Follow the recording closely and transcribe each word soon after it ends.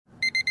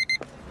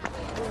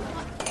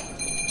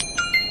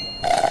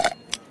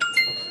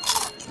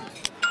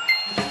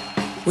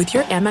With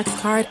your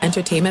Amex card,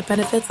 entertainment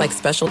benefits like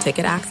special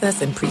ticket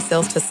access and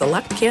pre-sales to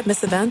select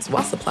can't-miss events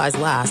while supplies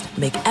last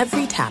make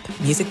every tap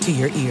music to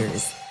your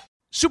ears.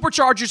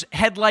 Superchargers,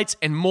 headlights,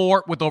 and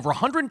more. With over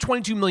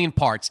 122 million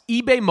parts,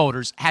 eBay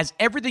Motors has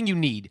everything you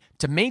need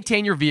to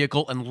maintain your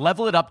vehicle and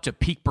level it up to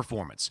peak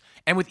performance.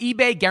 And with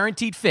eBay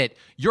Guaranteed Fit,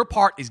 your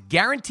part is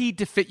guaranteed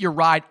to fit your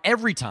ride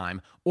every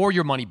time or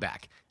your money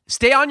back.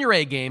 Stay on your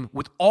A-game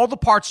with all the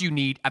parts you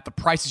need at the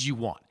prices you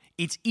want.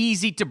 It's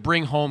easy to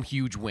bring home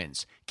huge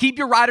wins. Keep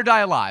your ride or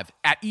die alive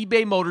at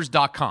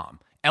ebaymotors.com.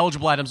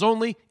 Eligible items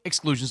only.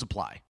 Exclusions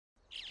apply.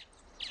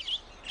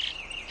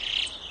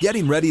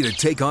 Getting ready to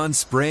take on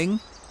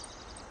spring?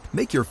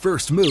 Make your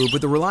first move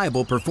with the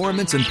reliable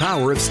performance and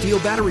power of Steel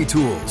battery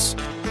tools.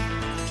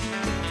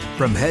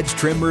 From hedge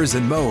trimmers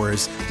and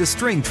mowers to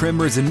string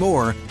trimmers and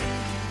more,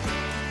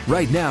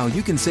 right now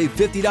you can save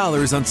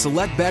 $50 on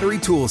select battery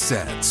tool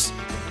sets.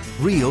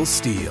 Real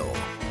Steel.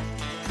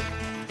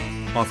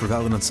 Offer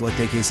valid on select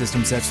AK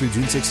system sets through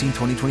June 16,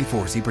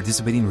 2024. See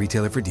participating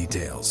retailer for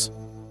details.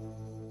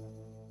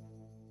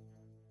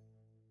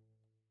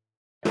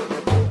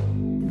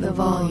 The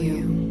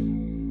Volume.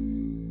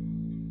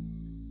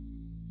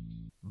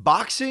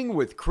 Boxing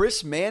with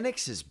Chris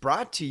Mannix is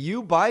brought to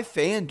you by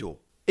FanDuel.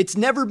 It's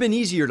never been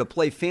easier to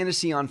play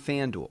fantasy on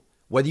FanDuel.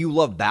 Whether you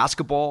love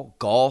basketball,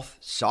 golf,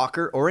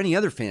 soccer, or any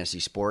other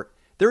fantasy sport,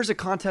 there is a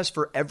contest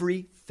for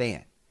every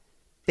fan.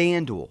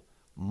 FanDuel,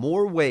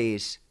 more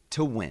ways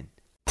to win.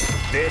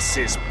 This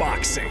is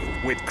Boxing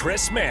with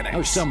Chris Mannix.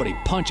 Oh, somebody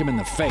punch him in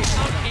the face.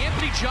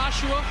 Anthony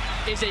Joshua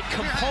is a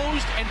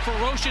composed and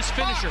ferocious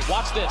finisher.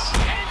 Watch this.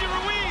 Andy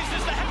Ruiz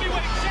is the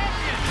heavyweight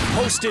champion.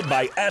 Hosted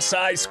by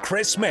SI's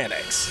Chris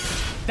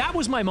Mannix. That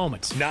was my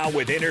moment. Now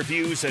with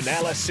interviews,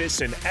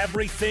 analysis, and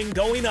everything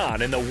going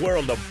on in the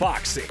world of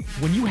boxing.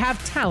 When you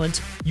have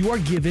talent, you are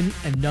given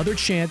another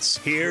chance.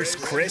 Here's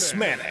Chris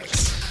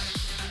Mannix.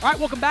 All right,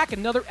 welcome back.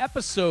 Another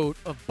episode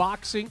of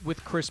Boxing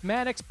with Chris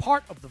Mannix,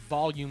 part of the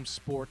Volume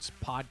Sports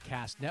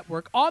Podcast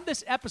Network. On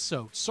this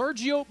episode,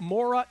 Sergio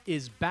Mora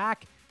is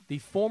back, the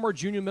former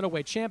junior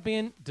middleweight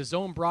champion,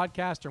 DAZN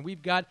broadcaster, and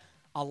we've got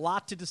a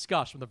lot to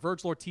discuss from the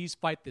Virgil Ortiz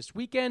fight this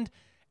weekend.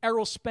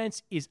 Errol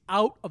Spence is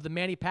out of the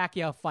Manny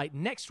Pacquiao fight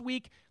next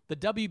week. The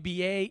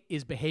WBA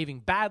is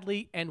behaving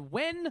badly. And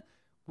when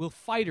will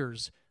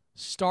fighters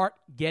start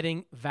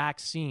getting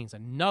vaccines?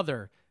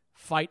 Another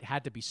fight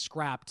had to be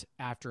scrapped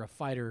after a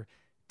fighter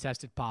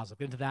tested positive.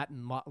 Get into that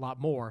and a lot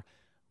more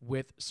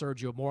with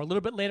Sergio Mora. A little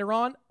bit later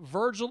on,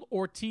 Virgil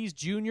Ortiz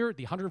Jr.,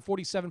 the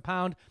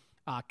 147-pound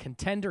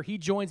contender. He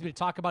joins me to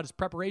talk about his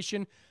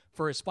preparation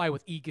for his fight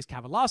with Egis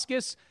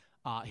Kavaliauskas,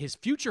 his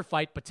future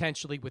fight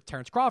potentially with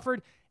Terrence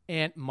Crawford,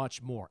 and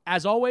much more.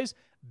 As always,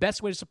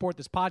 best way to support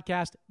this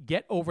podcast,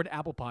 get over to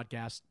Apple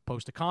Podcasts,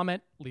 post a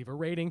comment, leave a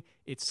rating.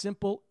 It's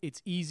simple,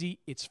 it's easy,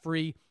 it's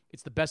free.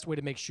 It's the best way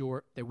to make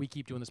sure that we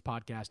keep doing this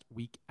podcast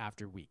week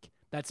after week.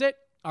 That's it.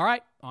 All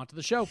right, on to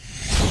the show.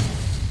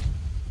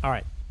 All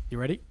right, you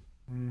ready?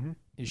 Mm-hmm.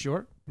 You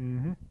sure?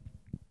 Mm-hmm.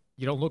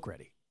 You don't look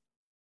ready.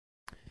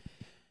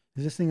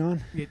 Is this thing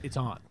on? It's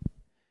on.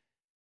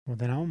 Well,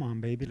 then I'm on,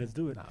 baby. Let's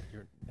do it. No,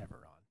 you're never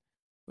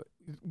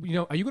on. You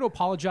know, are you going to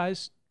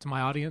apologize to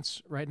my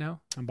audience right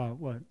now? About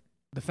what?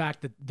 The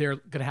fact that they're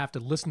going to have to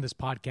listen to this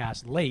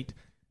podcast late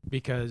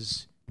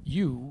because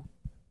you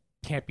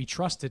can't be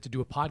trusted to do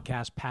a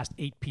podcast past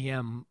 8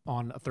 p.m.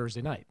 on a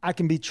Thursday night. I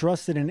can be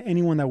trusted, and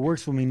anyone that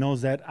works for me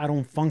knows that I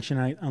don't function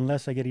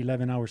unless I get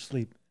 11 hours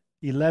sleep.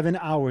 11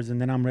 hours,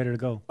 and then I'm ready to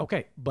go.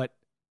 Okay, but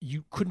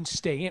you couldn't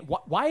stay in.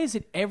 Why is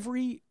it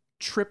every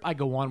trip I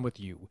go on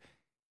with you,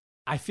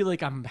 I feel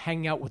like I'm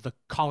hanging out with a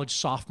college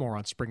sophomore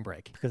on spring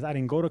break? Because I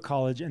didn't go to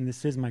college, and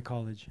this is my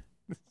college.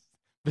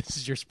 This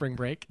is your spring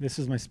break? This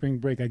is my spring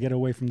break. I get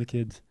away from the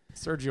kids.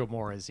 Sergio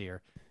Mora is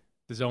here,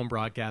 the DAZN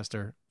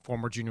broadcaster,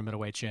 former junior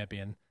middleweight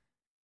champion.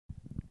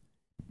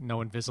 No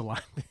Invisalign.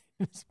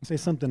 Say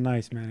something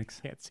nice, Mannix.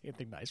 Can't say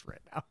anything nice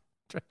right now.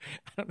 I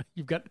don't know.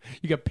 You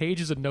got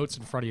pages of notes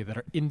in front of you that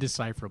are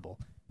indecipherable.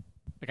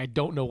 Like, I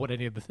don't know what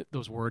any of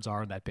those words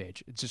are on that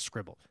page. It's just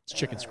scribble. It's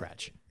chicken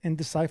scratch.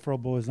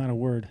 Indecipherable is not a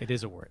word. It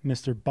is a word.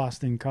 Mr.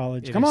 Boston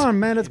College. Come on,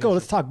 man. Let's go.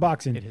 Let's talk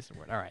boxing. It is a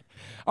word. All right.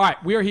 All right.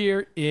 We are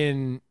here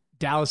in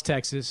Dallas,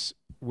 Texas,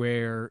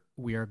 where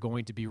we are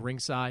going to be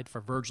ringside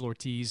for Virgil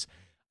Ortiz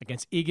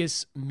against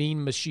Egis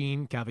Mean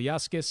Machine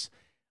Kavaliauskas.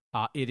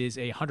 It is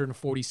a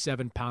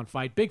 147-pound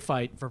fight. Big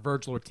fight for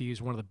Virgil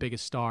Ortiz, one of the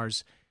biggest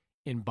stars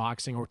in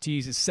boxing.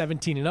 Ortiz is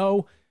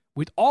 17-0,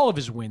 with all of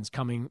his wins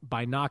coming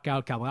by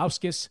knockout.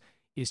 Kavaliauskas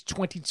is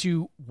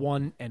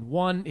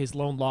 22-1-1. His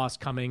lone loss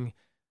coming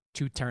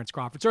to Terrence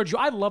Crawford. Sergio,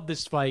 I love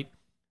this fight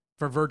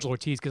for Virgil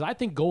Ortiz because I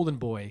think Golden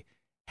Boy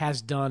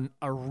has done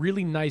a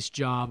really nice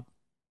job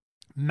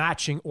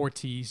matching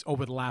Ortiz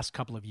over the last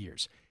couple of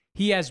years.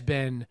 He has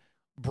been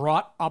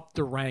brought up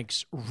the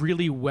ranks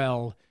really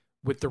well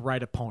with the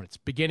right opponents,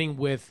 beginning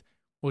with,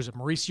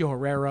 Mauricio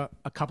Herrera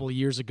a couple of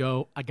years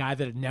ago, a guy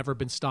that had never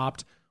been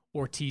stopped.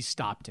 Ortiz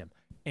stopped him.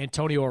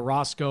 Antonio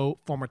Orozco,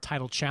 former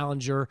title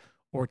challenger,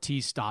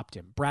 Ortiz stopped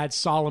him. Brad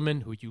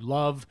Solomon, who you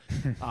love,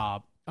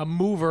 a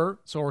mover,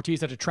 so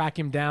Ortiz had to track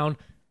him down,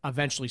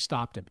 eventually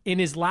stopped him. In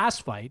his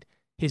last fight,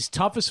 his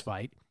toughest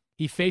fight,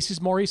 he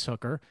faces Maurice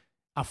Hooker,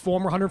 a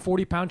former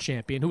 140-pound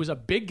champion who was a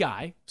big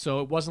guy,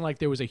 so it wasn't like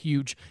there was a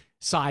huge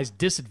size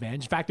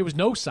disadvantage. In fact, there was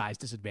no size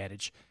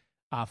disadvantage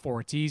for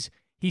Ortiz.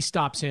 He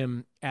stops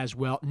him as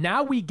well.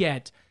 Now we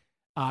get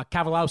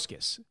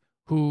Kavaliauskas,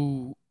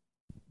 who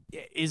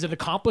is an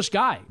accomplished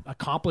guy,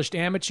 accomplished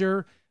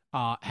amateur,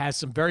 has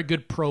some very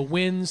good pro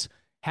wins,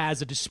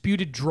 has a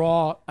disputed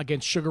draw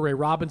against Sugar Ray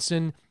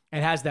Robinson,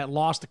 and has that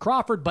loss to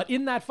Crawford. But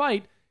in that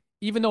fight,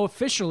 even though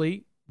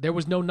officially there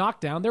was no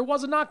knockdown, there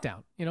was a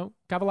knockdown.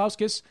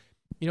 Kavaliauskas,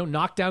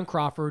 knocked down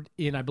Crawford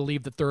in, I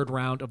believe, the third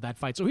round of that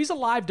fight. So he's a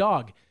live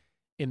dog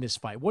in this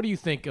fight. What do you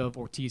think of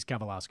Ortiz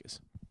Kavaliauskas?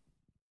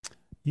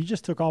 You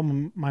just took all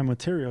my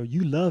material.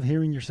 You love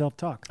hearing yourself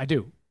talk. I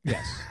do.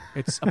 Yes.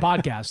 It's a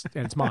podcast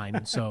and it's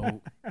mine.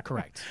 So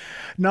correct.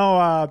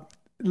 No,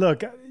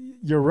 look,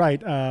 you're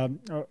right.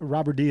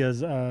 Robert Diaz,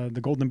 the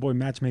Golden Boy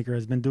matchmaker,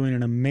 has been doing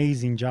an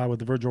amazing job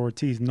with Virgil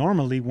Ortiz.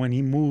 Normally, when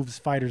he moves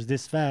fighters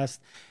this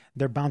fast,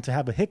 they're bound to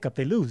have a hiccup.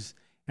 They lose,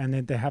 and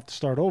then they have to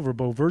start over.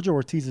 But Virgil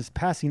Ortiz is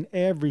passing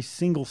every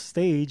single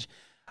stage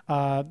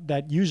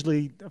that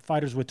usually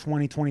fighters with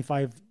 20,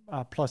 25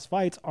 plus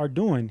fights are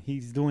doing.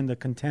 He's doing the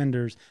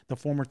contenders, the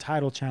former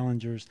title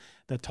challengers,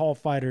 the tall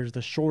fighters,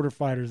 the shorter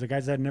fighters, the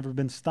guys that have never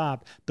been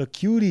stopped, the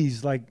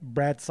cuties like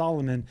Brad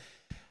Solomon.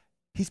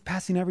 He's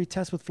passing every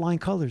test with flying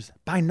colors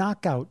by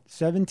knockout.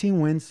 17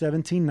 wins,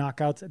 17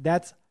 knockouts.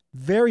 That's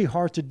very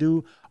hard to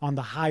do on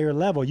the higher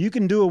level. You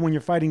can do it when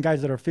you're fighting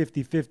guys that are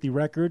 50-50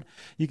 record.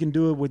 You can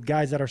do it with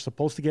guys that are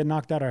supposed to get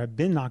knocked out or have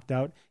been knocked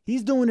out.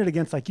 He's doing it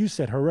against, like you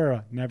said,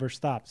 Herrera, never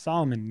stopped.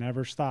 Solomon,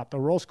 never stopped.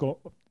 Orozco,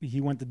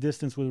 he went the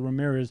distance with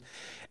Ramirez.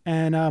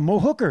 And Mo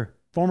Hooker,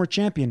 former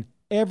champion.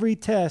 Every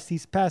test,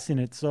 he's passing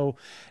it. So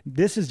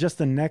this is just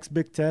the next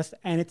big test,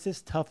 and it's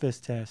his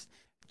toughest test.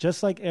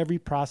 Just like every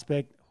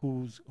prospect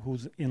who's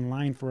in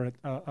line for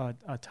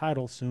a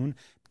title soon,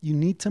 you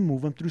need to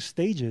move him through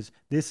stages.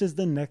 This is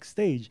the next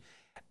stage.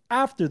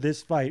 After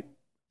this fight,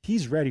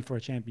 he's ready for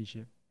a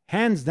championship,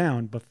 hands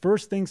down. But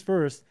first things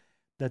first,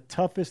 the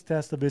toughest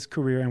test of his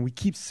career, and we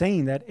keep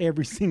saying that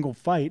every single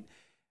fight,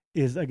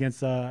 is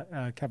against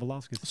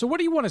Kavaliauskas. So what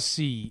do you want to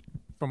see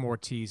from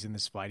Ortiz in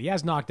this fight? He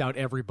has knocked out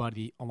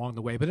everybody along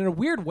the way, but in a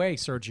weird way,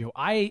 Sergio,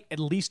 I at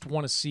least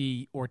want to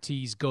see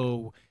Ortiz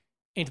go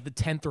into the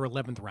 10th or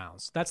 11th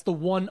rounds. That's the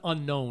one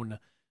unknown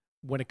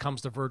when it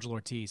comes to Virgil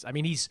Ortiz. I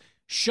mean, he's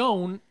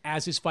shown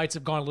as his fights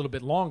have gone a little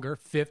bit longer,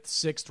 5th,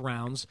 6th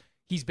rounds,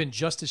 he's been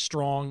just as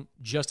strong,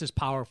 just as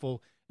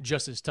powerful,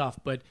 just as tough.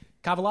 But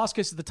Kavaliauskas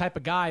is the type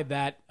of guy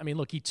that, I mean,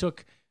 look, he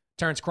took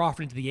Terrence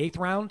Crawford into the 8th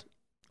round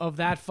of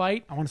that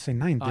fight. I want to say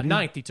 9th, didn't he?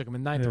 9th, he took him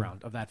in the 9th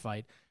round of that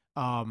fight.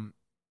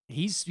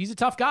 He's a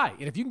tough guy.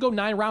 And if you can go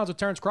 9 rounds with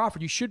Terrence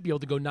Crawford, you should be able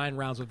to go 9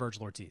 rounds with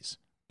Virgil Ortiz.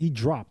 He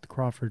dropped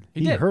Crawford.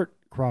 He did. Hurt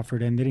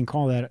Crawford, and they didn't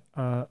call that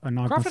a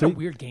knockdown. Crawford had a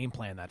weird game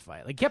plan that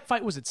fight. Like, kept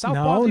fight, was it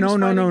Southpaw?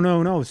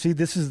 No. See,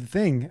 this is the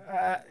thing.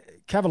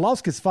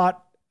 Kavaliauskas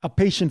fought a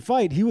patient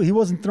fight. He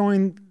wasn't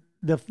throwing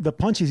the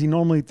punches he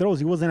normally throws.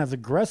 He wasn't as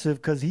aggressive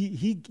because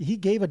he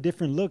gave a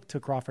different look to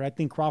Crawford. I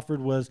think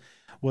Crawford was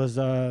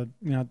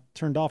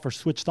turned off or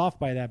switched off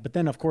by that. But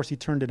then, of course, he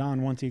turned it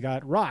on once he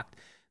got rocked.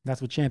 That's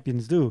what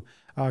champions do.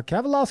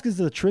 Kavaliauskas is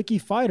a tricky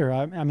fighter.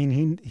 I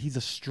mean, he's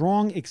a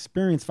strong,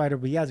 experienced fighter,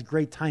 but he has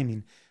great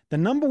timing. The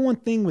number one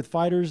thing with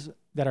fighters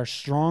that are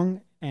strong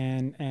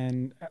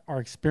and are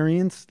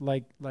experienced,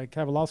 like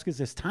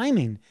Kavaliauskas, is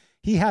timing.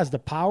 He has the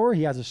power,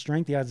 he has the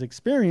strength, he has the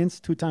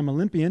experience, 2-time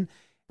Olympian,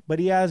 but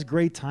he has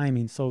great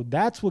timing. So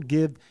that's what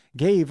gave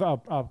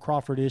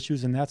Crawford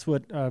issues, and that's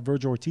what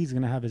Virgil Ortiz is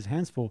going to have his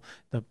hands full,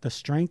 the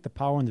strength, the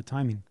power, and the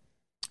timing.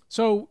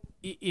 So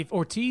if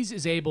Ortiz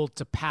is able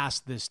to pass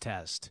this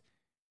test,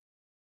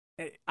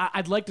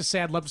 I'd like to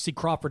say I'd love to see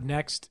Crawford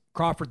next.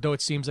 Crawford, though,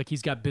 it seems like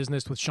he's got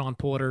business with Sean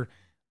Porter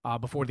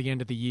before the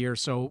end of the year.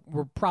 So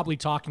we're probably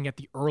talking at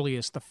the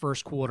earliest, the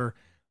first quarter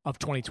of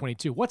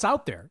 2022. What's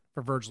out there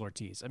for Virgil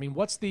Ortiz? I mean,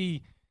 because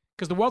the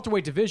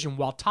welterweight division,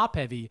 while top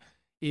heavy,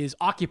 is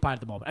occupied at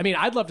the moment. I mean,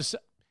 I'd love to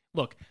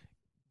look,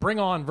 bring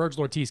on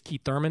Virgil Ortiz,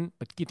 Keith Thurman,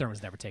 but Keith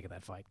Thurman's never taken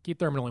that fight. Keith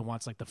Thurman only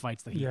wants like the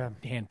fights that he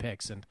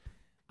handpicks, and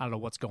I don't know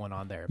what's going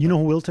on there. You know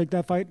who will take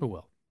that fight? Who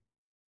will?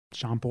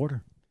 Sean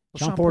Porter.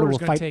 Well, Sean Porter will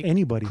fight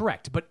anybody.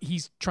 Correct, but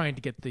he's trying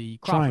to get the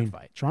Crawford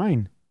fight.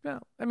 Trying. Yeah,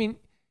 I mean,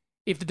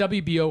 if the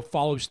WBO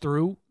follows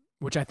through,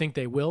 which I think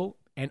they will,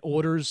 and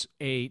orders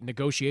a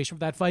negotiation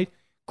for that fight,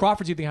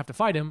 Crawford's either going to have to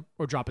fight him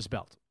or drop his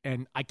belt.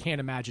 And I can't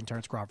imagine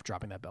Terrence Crawford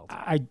dropping that belt.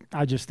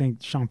 I just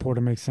think Sean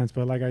Porter makes sense,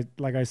 but like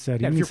I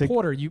said, if you're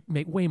Porter, you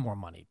make way more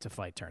money to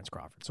fight Terrence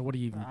Crawford. So what are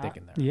you even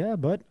thinking there? Yeah,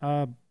 but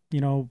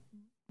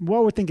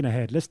well, we're thinking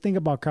ahead. Let's think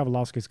about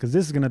Kavaliauskas because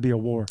this is going to be a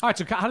war. All right,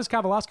 so how does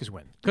Kavaliauskas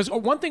win? Because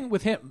one thing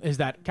with him is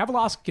that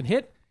Kavaliauskas can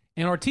hit,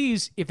 and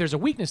Ortiz, if there's a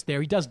weakness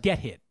there, he does get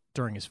hit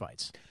during his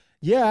fights.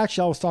 Yeah,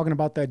 actually, I was talking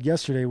about that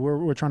yesterday.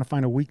 We're trying to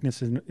find a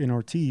weakness in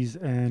Ortiz,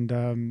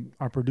 and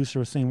our producer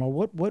was saying, "Well,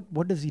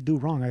 what does he do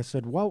wrong?" I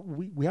said, "Well,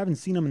 we haven't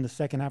seen him in the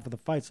second half of the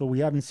fight, so we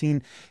haven't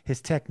seen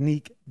his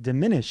technique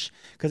diminish.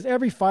 Because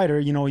every fighter,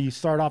 you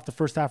start off the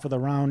first half of the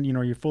round,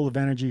 you're full of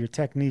energy, your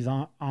technique's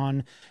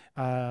on,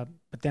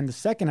 but then the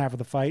second half of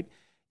the fight,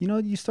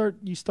 you start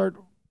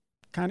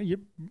kind of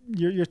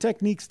your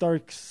technique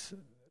starts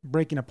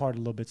breaking apart a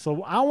little bit.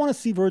 So I want to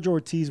see Vergil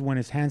Ortiz when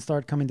his hands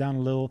start coming down a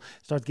little,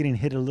 starts getting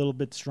hit a little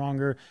bit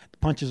stronger. The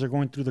punches are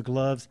going through the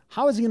gloves.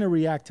 How is he going to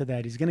react to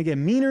that? He's going to get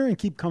meaner and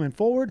keep coming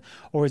forward,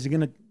 or is he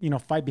going to,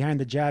 fight behind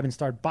the jab and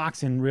start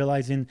boxing,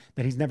 realizing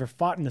that he's never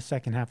fought in the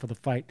second half of the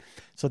fight?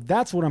 So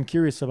that's what I'm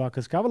curious about,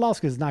 because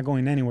Kowalski is not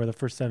going anywhere the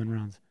first 7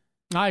 rounds.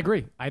 I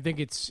agree. I think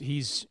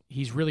he's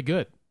really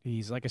good.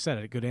 He's, like I said,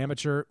 a good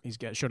amateur. He's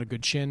showed a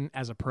good chin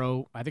as a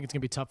pro. I think it's going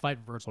to be a tough fight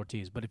for Vergil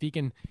Ortiz. But if he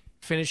can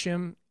finish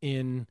him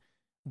in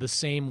the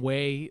same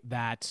way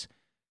that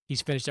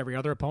he's finished every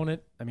other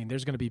opponent, I mean,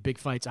 there's going to be big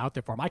fights out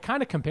there for him. I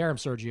kind of compare him,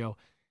 Sergio,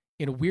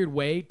 in a weird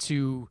way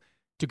to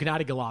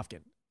Gennady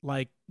Golovkin.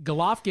 Like,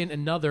 Golovkin,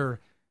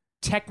 another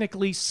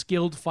technically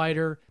skilled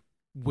fighter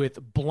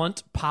with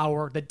blunt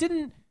power that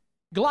didn't...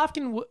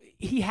 Golovkin,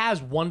 he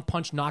has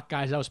one-punch knock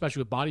guys out,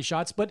 especially with body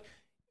shots, but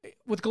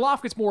with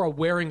Golovkin, it's more a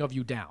wearing of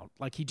you down.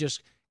 Like, he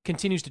just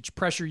continues to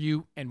pressure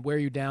you and wear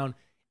you down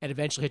and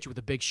eventually hit you with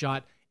a big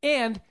shot.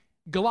 And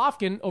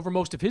Golovkin, over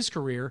most of his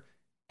career,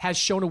 has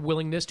shown a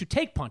willingness to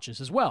take punches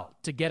as well,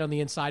 to get on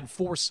the inside and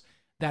force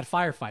that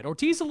firefight.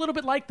 Ortiz is a little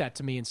bit like that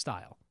to me in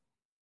style.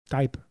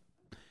 Type.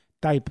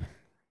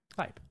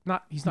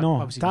 He's not.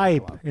 No,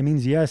 type. It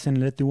means yes in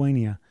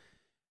Lithuania.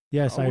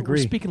 Yes, I agree.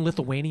 We're speaking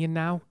Lithuanian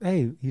now?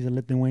 Hey, he's a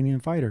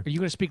Lithuanian fighter. Are you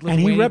going to speak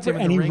Lithuanian?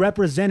 And he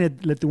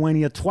represented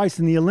Lithuania twice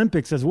in the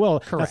Olympics as well.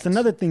 Correct. That's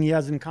another thing he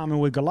has in common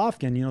with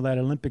Golovkin, that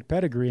Olympic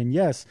pedigree. And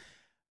yes,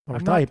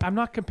 I'm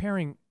not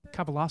comparing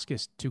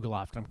Kavaliauskas to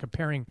Golovkin. I'm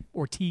comparing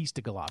Ortiz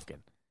to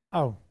Golovkin.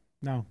 Oh,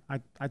 no.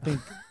 I think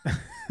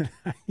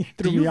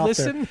do you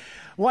listen? There.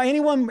 Well,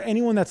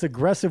 anyone that's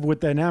aggressive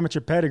with an amateur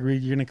pedigree,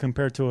 you're going to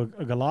compare to a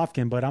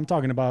Golovkin. But I'm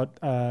talking about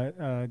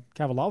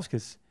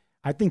Kavaliauskas.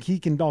 I think he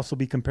can also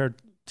be compared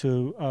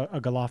to a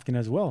Golovkin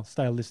as well,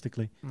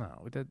 stylistically.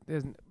 No,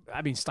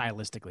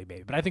 stylistically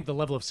maybe. But I think the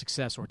level of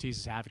success Ortiz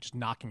is having, just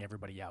knocking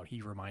everybody out,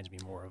 he reminds me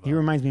more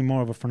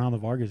of a Fernando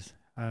Vargas.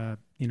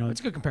 It's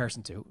a good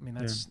comparison, too. I mean,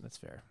 that's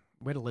fair.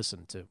 Way to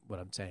listen to what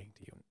I'm saying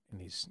to you in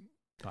these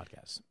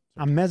podcasts.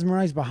 I'm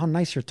mesmerized by how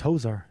nice your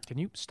toes are. Can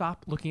you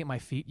stop looking at my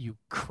feet, you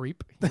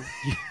creep?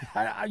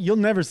 You'll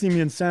never see me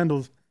in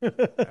sandals.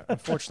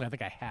 Unfortunately, I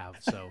think I have.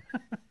 So,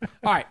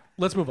 all right,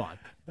 let's move on.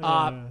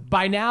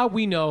 By now,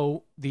 we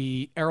know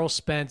the Errol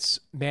Spence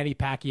Manny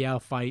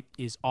Pacquiao fight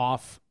is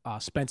off.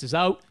 Spence is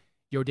out.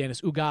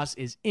 Yordenis Ugas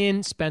is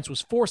in. Spence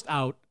was forced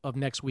out of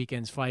next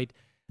weekend's fight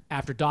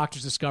after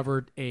doctors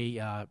discovered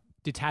a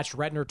detached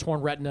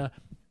torn retina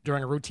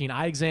during a routine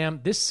eye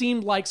exam. This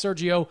seemed like,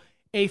 Sergio,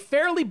 a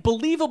fairly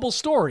believable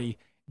story,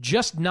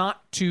 just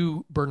not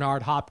to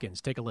Bernard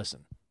Hopkins. Take a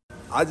listen.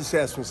 I just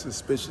have some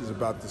suspicions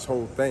about this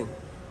whole thing,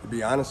 to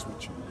be honest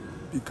with you,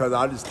 because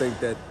I just think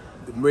that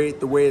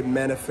the way it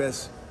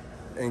manifests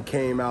and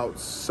came out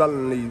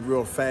suddenly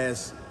real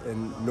fast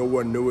and no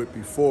one knew it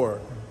before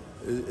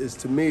is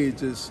to me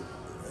just,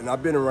 and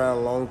I've been around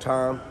a long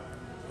time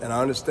and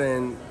I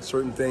understand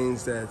certain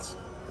things that's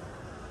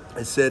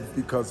said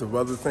because of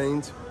other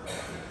things.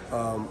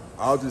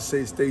 I'll just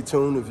say stay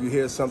tuned if you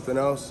hear something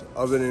else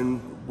other than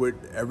what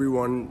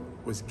everyone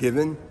was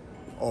given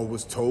or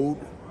was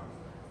told.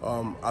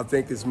 I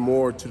think it's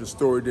more to the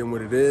story than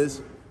what it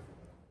is.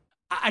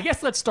 I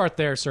guess let's start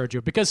there,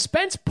 Sergio, because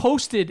Spence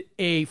posted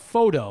a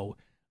photo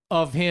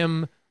of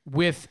him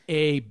with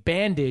a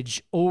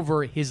bandage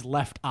over his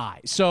left eye.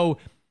 So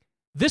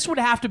this would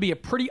have to be a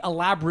pretty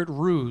elaborate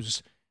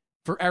ruse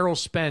for Errol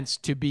Spence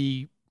to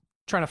be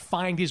trying to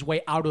find his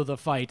way out of the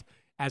fight,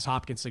 as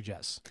Hopkins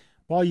suggests.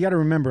 Well, you got to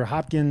remember,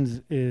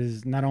 Hopkins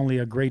is not only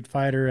a great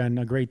fighter and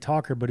a great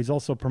talker, but he's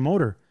also a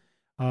promoter.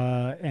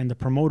 And the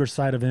promoter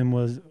side of him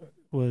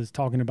was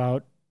talking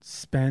about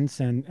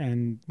Spence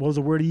and what was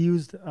the word he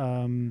used?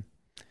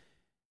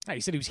 He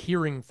said he was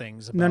hearing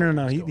things.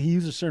 No. He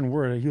used a certain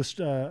word. He was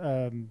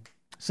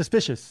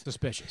suspicious.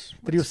 Suspicious.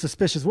 That he was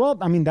suspicious. Well,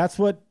 I mean, that's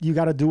what you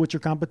got to do with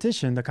your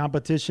competition. The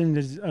competition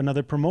is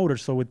another promoter.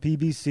 So with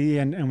PBC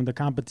and with the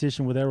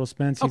competition with Errol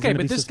Spence, he's okay,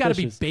 but this got to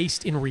be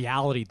based in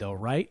reality, though,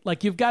 right?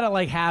 Like you've got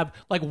to have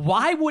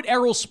why would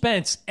Errol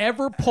Spence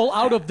ever pull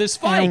out of this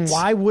fight? And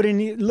why wouldn't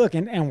he look?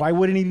 And why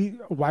wouldn't he?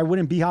 Why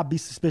wouldn't B-Hop be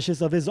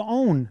suspicious of his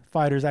own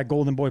fighters at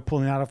Golden Boy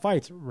pulling out of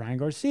fights? Ryan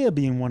Garcia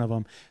being one of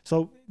them.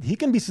 So he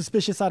can be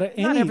suspicious out of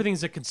any. Not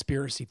everything's a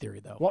conspiracy theory,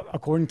 though. Well,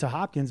 according to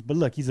Hopkins, but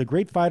look, he's a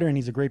great fighter and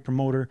he's a great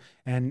promoter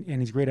and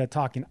he's great at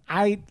talking.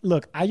 I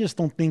just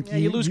don't think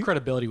you lose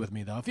credibility with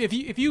me though. If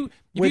you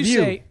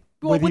say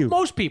with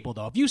most people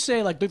though, if you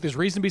say look, there's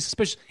reason to be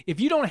suspicious. If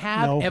you don't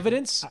have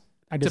evidence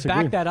to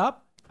back that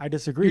up, I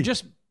disagree. You're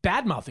just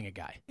bad mouthing a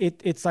guy.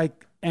 It's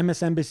like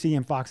MSNBC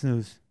and Fox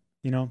News.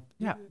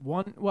 Yeah,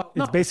 one. Well,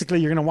 it's basically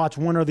you're going to watch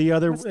one or the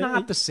other. It's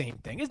not the same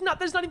thing. It's not.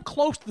 There's not even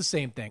close to the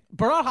same thing.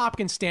 Bernard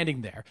Hopkins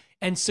standing there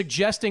and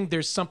suggesting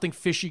there's something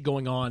fishy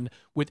going on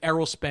with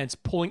Errol Spence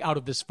pulling out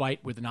of this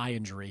fight with an eye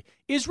injury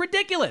is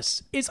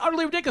ridiculous. It's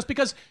utterly ridiculous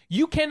because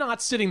you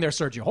cannot sitting there,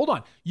 Sergio. Hold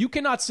on. You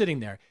cannot sitting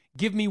there.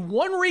 Give me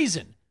one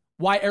reason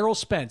why Errol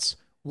Spence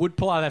would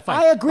pull out of that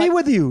fight. I agree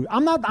with you.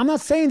 I'm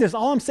not saying this.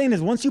 All I'm saying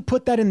is once you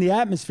put that in the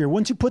atmosphere,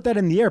 once you put that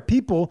in the air,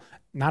 people,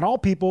 not all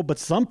people, but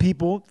some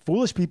people,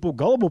 foolish people,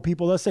 gullible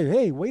people, they'll say,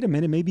 hey, wait a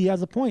minute, maybe he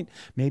has a point.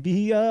 Maybe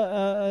he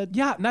yeah,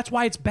 and that's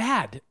why it's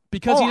bad.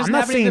 Because he doesn't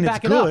have anything to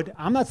back it up.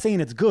 I'm not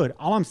saying it's good.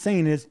 All I'm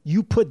saying is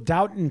you put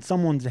doubt in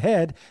someone's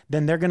head,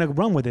 then they're going to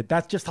run with it.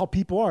 That's just how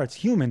people are. It's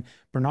human.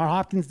 Bernard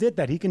Hopkins did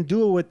that. He can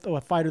do it with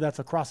a fighter that's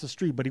across the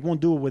street, but he won't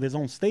do it with his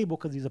own stable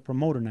because he's a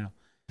promoter now.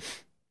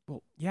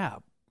 Well, yeah.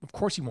 Of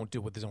course he won't do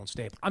it with his own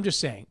stable. I'm just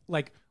saying,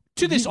 like,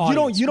 to this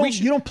audience.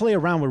 You don't play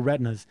around with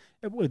retinas,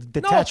 with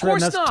detached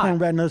retinas, torn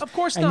retinas. Of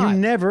course and not. And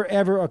you never,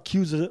 ever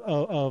accuse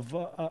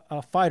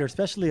a fighter,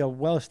 especially a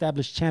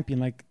well-established champion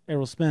like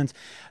Errol Spence,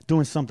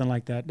 doing something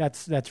like that.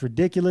 That's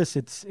ridiculous.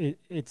 It's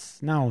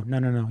no.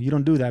 You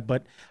don't do that.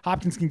 But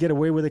Hopkins can get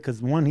away with it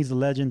because, 1, he's a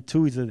legend.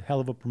 2, he's a hell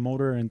of a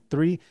promoter. And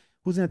 3,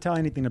 who's going to tell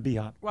anything to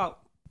B-Hop? Well,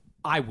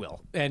 I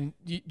will. And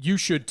you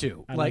should,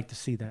 too. I'd like to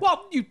see that.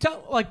 Well, you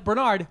tell, like,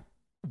 Bernard,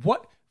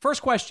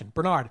 first question,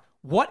 Bernard,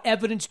 what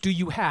evidence do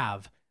you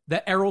have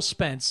that Errol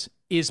Spence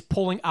is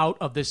pulling out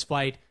of this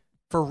fight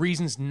for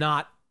reasons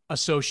not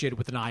associated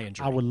with an eye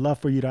injury? I would love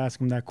for you to ask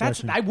him that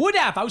question. I would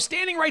have. I was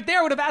standing right there.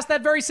 I would have asked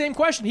that very same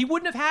question. He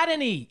wouldn't have had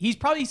any. He's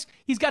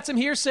got some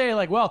hearsay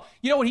like, well,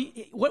 you know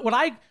what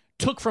I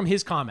took from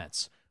his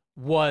comments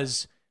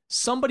was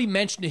somebody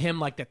mentioned to him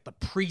like that the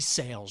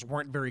pre-sales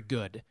weren't very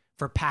good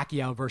for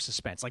Pacquiao versus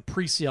Spence. Like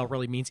pre-sale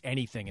really means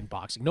anything in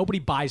boxing. Nobody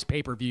buys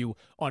pay-per-view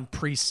on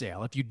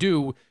pre-sale. If you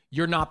do,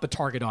 you're not the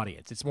target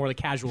audience. It's more the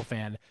casual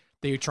fan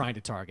that you're trying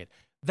to target.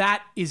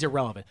 That is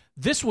irrelevant.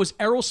 This was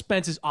Errol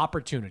Spence's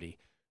opportunity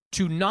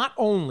to not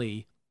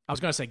only, I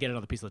was going to say get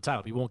another piece of the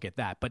title, but he won't get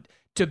that, but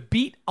to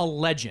beat a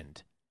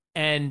legend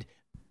and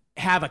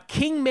have a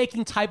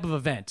king-making type of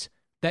event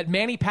that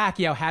Manny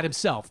Pacquiao had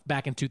himself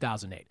back in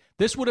 2008.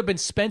 This would have been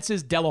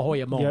Spence's De La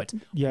Hoya moment.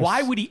 Yes.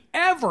 Why would he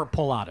ever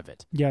pull out of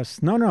it?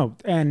 Yes. No.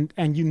 And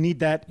you need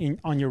that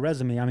on your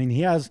resume. I mean,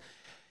 he has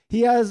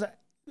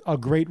a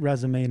great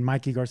resume in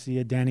Mikey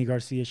Garcia, Danny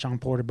Garcia, Sean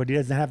Porter, but he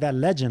doesn't have that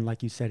legend,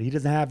 like you said. He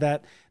doesn't have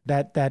that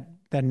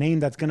name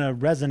that's going to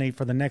resonate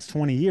for the next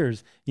 20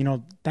 years. You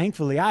know,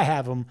 thankfully I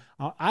have him.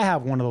 I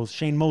have one of those,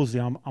 Shane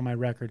Mosley on my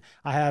record.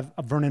 I have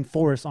a Vernon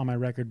Forrest on my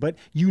record, but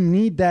you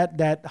need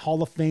that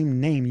Hall of Fame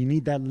name. You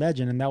need that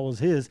legend. And that was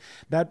his,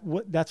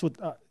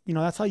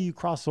 that's how you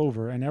cross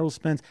over. And Errol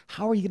Spence,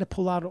 how are you going to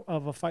pull out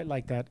of a fight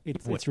like that?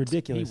 It's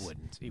ridiculous.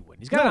 He wouldn't.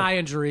 He's got an eye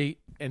injury.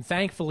 And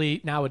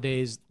thankfully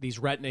nowadays, these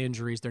retina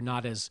injuries, they're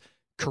not as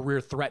career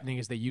threatening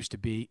as they used to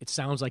be. It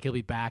sounds like he'll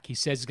be back. He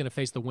says he's going to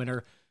face the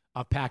winner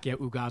of Pacquiao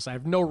Ugas. I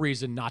have no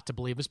reason not to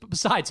believe this. But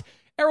besides,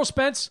 Errol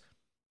Spence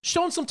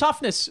shown some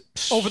toughness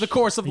over the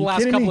course of the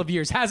last couple of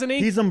years, hasn't he?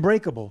 He's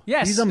unbreakable.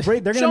 Yes, he's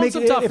unbreakable. They're going to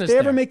make if they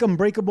ever make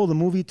Unbreakable the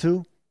movie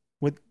too,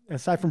 with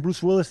aside from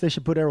Bruce Willis, they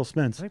should put Errol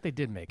Spence. I think they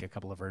did make a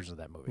couple of versions of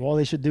that movie. Well,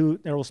 they should do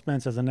Errol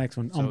Spence as the next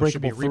one. So Unbreakable it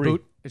should be a 3. reboot.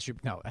 It should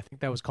I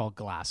think that was called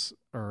Glass.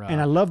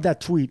 And I love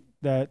that tweet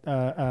that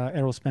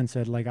Errol Spence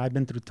said, like, I've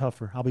been through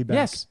tougher. I'll be back.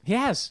 Yes, he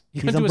has.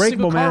 He's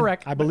unbreakable, man.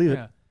 Wreck, I believe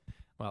it.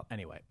 Well,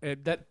 anyway,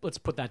 let's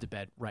put that to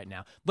bed right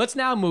now. Let's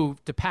now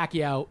move to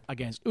Pacquiao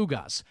against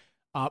Ugas.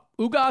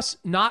 Ugas,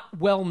 not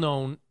well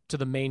known to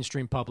the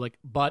mainstream public,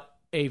 but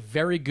a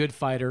very good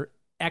fighter,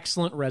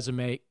 excellent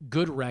resume,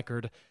 good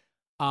record.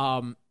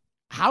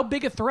 How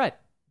big a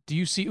threat do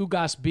you see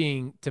Ugas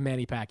being to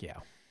Manny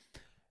Pacquiao?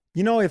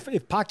 You know, if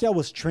Pacquiao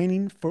was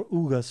training for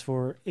Ugas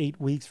for 8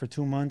 weeks, for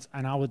 2 months,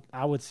 and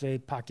I would say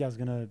Pacquiao's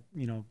gonna,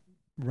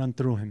 run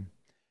through him.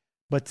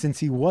 But since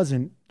he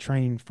wasn't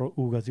training for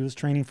Ugas, he was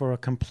training for a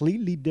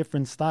completely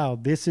different style.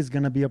 This is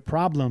gonna be a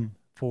problem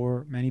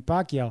for Manny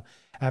Pacquiao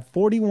at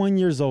 41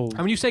 years old. And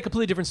when you say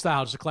completely different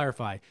style, just to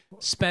clarify,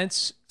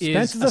 Spence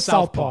is a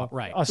southpaw,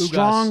 right? A Ugas,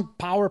 strong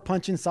power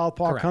punching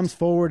southpaw, correct. Comes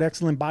forward,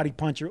 excellent body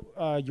puncher.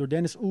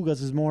 Yordenis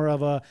Ugas is more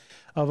of a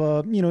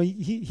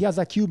he has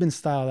that Cuban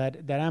style,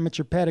 that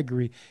amateur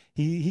pedigree.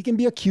 He can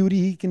be a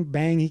cutie, he can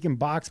bang, he can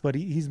box, but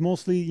he's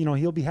mostly,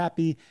 he'll be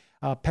happy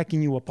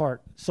pecking you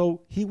apart.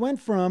 So he went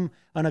from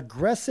an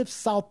aggressive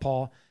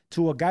southpaw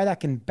to a guy that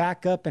can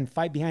back up and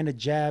fight behind a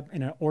jab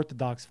and an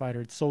orthodox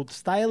fighter. So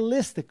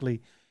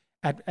stylistically,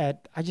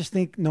 I just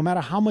think no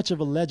matter how much of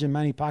a legend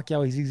Manny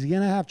Pacquiao is, he's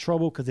going to have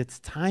trouble because it's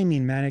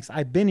timing, Mannix.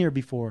 I've been here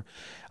before.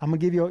 I'm going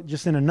to give you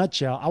just in a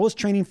nutshell. I was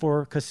training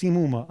for Kasim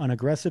Uma, an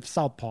aggressive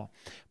southpaw,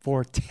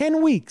 for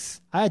 10 weeks.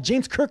 I had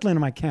James Kirkland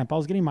in my camp. I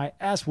was getting my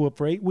ass whooped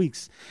for 8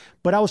 weeks,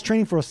 but I was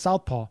training for a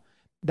southpaw.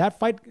 That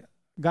fight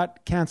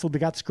got canceled. They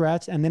got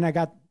scratched, and then I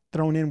got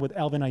thrown in with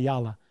Elvin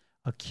Ayala,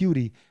 a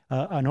cutie,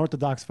 an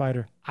orthodox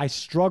fighter. I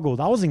struggled.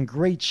 I was in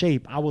great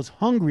shape. I was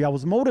hungry. I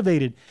was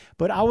motivated,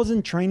 but I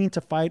wasn't training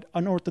to fight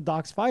an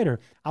orthodox fighter.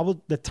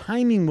 The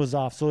timing was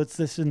off. So it's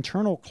this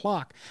internal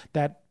clock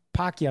that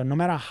Pacquiao, no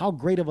matter how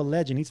great of a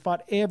legend, he's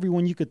fought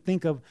everyone you could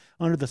think of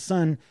under the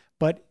sun,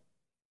 but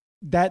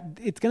that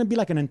it's going to be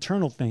like an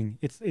internal thing.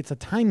 It's a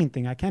timing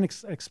thing. I can't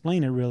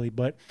explain it really,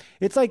 but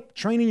it's like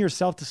training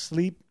yourself to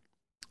sleep,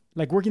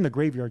 like working the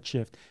graveyard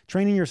shift,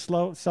 training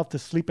yourself to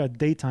sleep at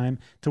daytime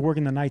to work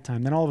in the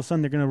nighttime. Then all of a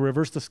sudden they're going to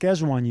reverse the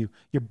schedule on you.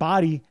 Your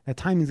body, that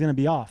timing is going to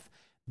be off.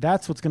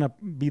 That's what's going to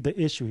be the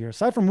issue here.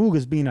 Aside from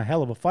Ugas being a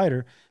hell of a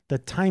fighter, the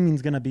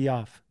timing's going to be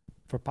off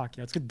for Pacquiao.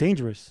 It's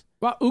dangerous.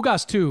 Well,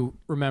 Ugas too,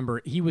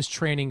 remember, he was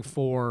training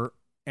for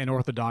an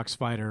orthodox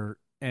fighter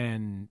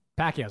and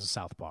Pacquiao's a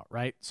southpaw,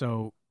 right?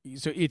 So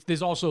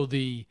there's also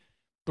the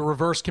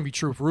reverse can be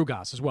true for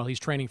Ugas as well. He's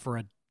training for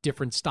a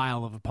different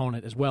style of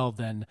opponent as well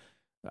than,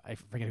 I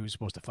forget who was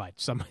supposed to fight.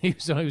 Somebody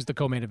who's the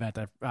co-main event,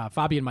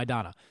 Fabian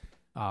Maidana.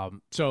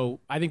 So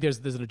I think there's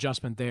an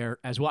adjustment there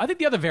as well. I think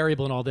the other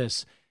variable in all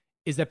this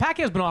is that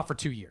Pacquiao's been off for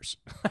 2 years.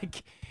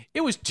 Like,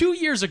 it was 2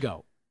 years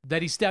ago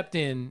that he stepped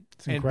in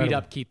and beat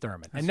up Keith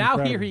Thurman. And now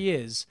here he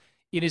is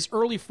in his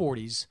early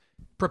 40s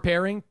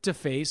preparing to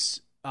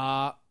face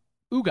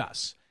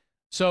Ugas.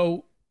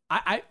 So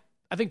I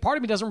think part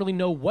of me doesn't really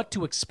know what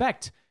to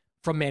expect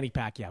from Manny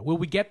Pacquiao. Will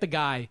we get the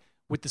guy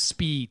with the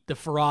speed, the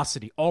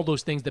ferocity, all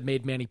those things that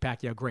made Manny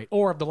Pacquiao great?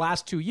 Or have the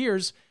last 2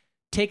 years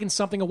taken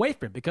something away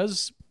from him?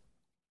 Because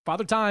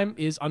Father Time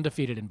is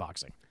undefeated in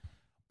boxing.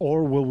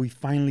 Or will we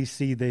finally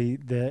see the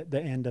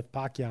end of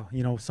Pacquiao?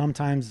 You know,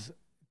 sometimes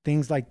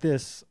things like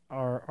this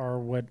are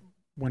what,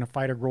 when a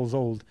fighter grows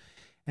old.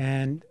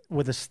 And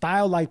with a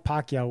style like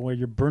Pacquiao, where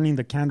you're burning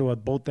the candle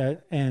at both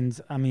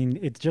ends, I mean,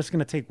 it's just going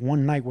to take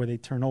one night where they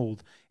turn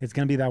old. It's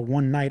going to be that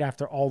one night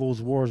after all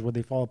those wars where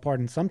they fall apart.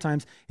 And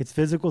sometimes it's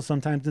physical,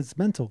 sometimes it's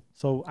mental.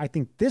 So I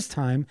think this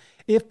time,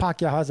 if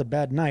Pacquiao has a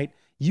bad night,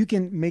 you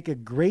can make a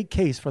great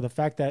case for the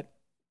fact that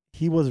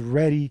he was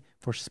ready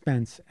for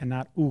Spence and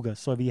not Ugas.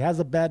 So if he has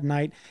a bad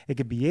night, it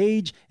could be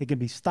age, it can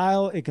be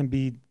style, it can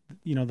be,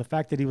 you know, the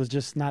fact that he was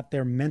just not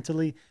there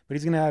mentally. But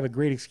he's going to have a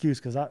great excuse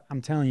because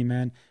I'm telling you,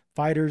 man,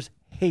 fighters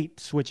hate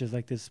switches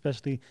like this,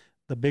 especially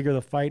the bigger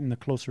the fight and the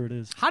closer it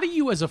is. How do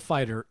you, as a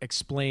fighter,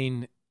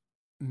 explain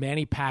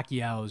Manny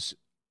Pacquiao's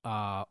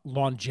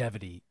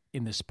longevity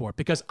in this sport?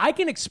 Because I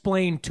can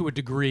explain to a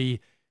degree.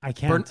 I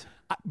can't.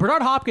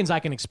 Bernard Hopkins, I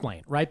can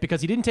explain, right?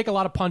 Because he didn't take a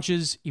lot of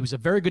punches. He was a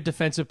very good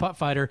defensive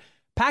fighter.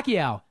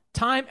 Pacquiao,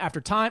 time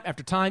after time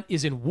after time,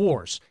 is in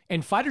wars.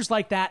 And fighters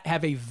like that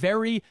have a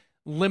very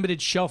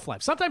limited shelf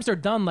life. Sometimes they're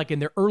done like in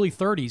their early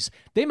 30s.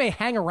 They may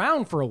hang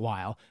around for a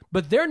while,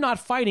 but they're not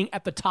fighting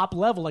at the top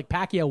level like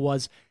Pacquiao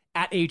was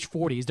at age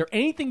 40. Is there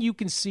anything you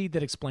can see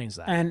that explains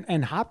that?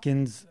 And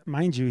Hopkins,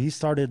 mind you, he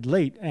started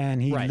late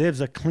and he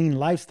lives a clean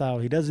lifestyle.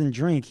 He doesn't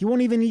drink. He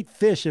won't even eat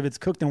fish if it's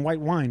cooked in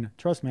white wine.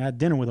 Trust me, I had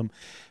dinner with him.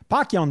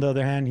 Pacquiao, on the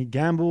other hand, he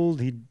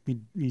gambled, he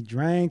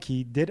drank,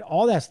 he did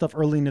all that stuff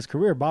early in his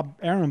career. Bob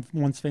Arum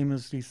once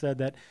famously said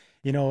that,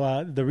 you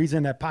know, the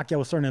reason that Pacquiao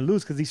was starting to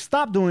lose because he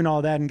stopped doing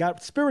all that and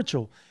got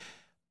spiritual.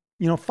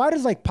 You know,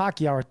 fighters like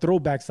Pacquiao are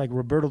throwbacks like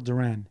Roberto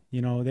Duran.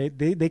 You know,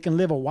 they can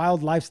live a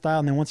wild lifestyle,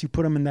 and then once you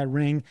put them in that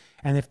ring,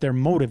 and if they're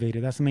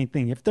motivated, that's the main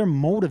thing. If they're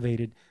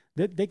motivated,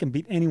 they can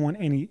beat anyone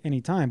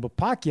any time. But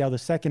Pacquiao, the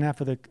second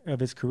half of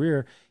his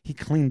career, he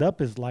cleaned up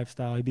his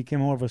lifestyle. He became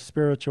more of a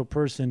spiritual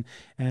person,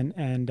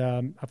 and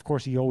of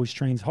course, he always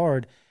trains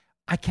hard.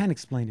 I can't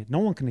explain it. No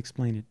one can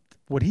explain it.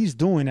 What he's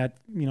doing at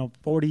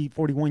 40,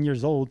 41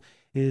 years old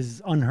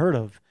is unheard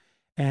of.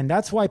 And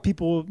that's why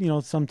people,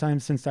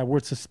 sometimes, since that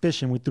word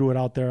suspicion, we threw it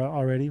out there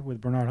already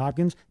with Bernard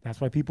Hopkins, that's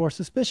why people are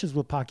suspicious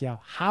with Pacquiao.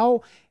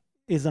 How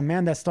is a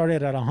man that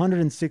started at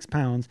 106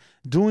 pounds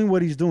doing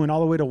what he's doing all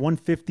the way to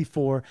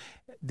 154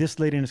 this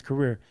late in his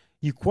career?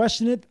 You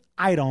question it?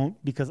 I don't,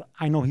 because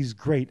I know he's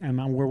great, and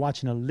we're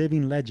watching a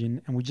living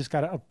legend, and we just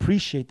got to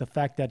appreciate the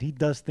fact that he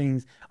does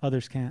things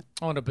others can't.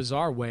 In a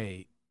bizarre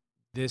way,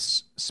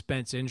 this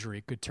Spence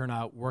injury could turn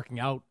out working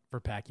out for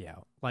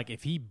Pacquiao. Like,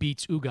 if he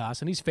beats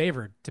Ugas, and he's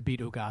favored to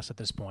beat Ugas at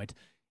this point,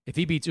 if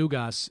he beats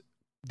Ugas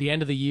the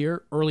end of the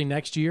year, early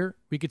next year,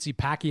 we could see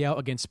Pacquiao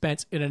against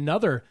Spence in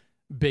another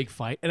big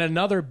fight and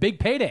another big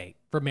payday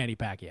for Manny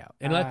Pacquiao.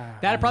 And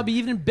that'd probably be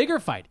even bigger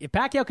fight. If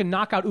Pacquiao can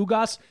knock out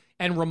Ugas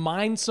and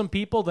remind some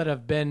people that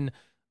have been,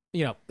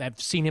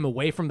 have seen him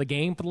away from the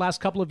game for the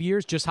last couple of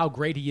years, just how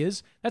great he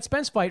is, that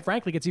Spence fight,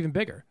 frankly, gets even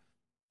bigger.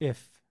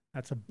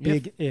 That's a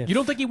big if. You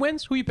don't think he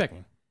wins? Who are you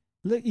picking?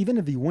 Look, even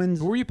if he wins,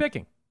 who are you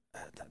picking?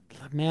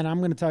 Man, I'm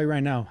going to tell you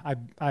right now.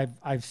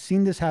 I've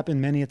seen this happen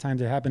many a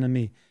times. It happened to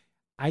me.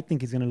 I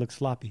think he's going to look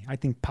sloppy. I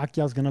think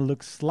Pacquiao's going to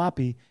look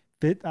sloppy.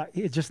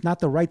 It's just not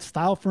the right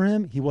style for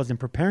him. He wasn't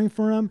preparing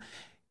for him.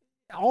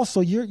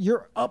 Also,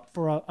 you're up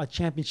for a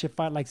championship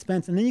fight like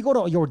Spence, and then you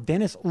go to your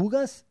Dennis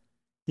Ugas.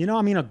 You know,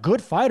 I mean, a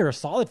good fighter, a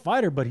solid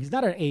fighter, but he's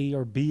not an A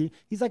or B.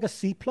 He's like a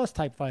C+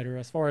 type fighter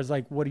as far as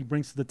like what he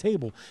brings to the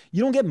table.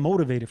 You don't get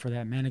motivated for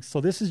that, man.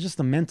 So this is just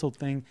a mental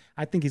thing.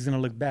 I think he's going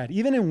to look bad.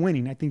 Even in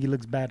winning, I think he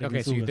looks bad.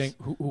 Okay, so you think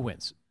who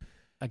wins?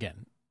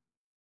 Again.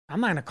 I'm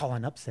not going to call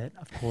an upset,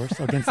 of course,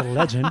 against a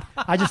legend.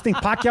 I just think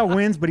Pacquiao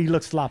wins, but he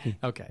looks sloppy.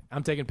 Okay,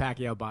 I'm taking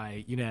Pacquiao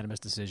by unanimous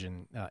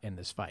decision in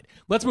this fight.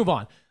 Let's move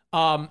on.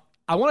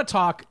 I want to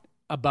talk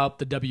about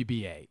the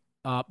WBA.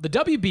 The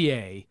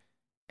WBA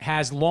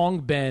has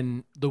long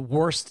been the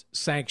worst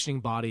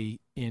sanctioning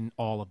body in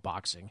all of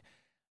boxing.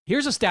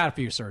 Here's a stat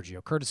for you,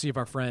 Sergio, courtesy of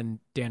our friend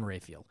Dan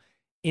Rayfield.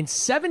 In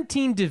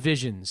 17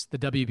 divisions the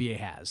WBA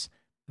has,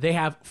 they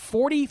have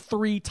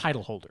 43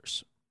 title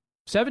holders.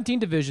 17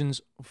 divisions,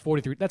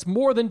 43. That's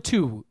more than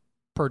 2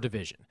 per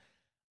division.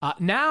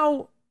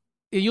 Now,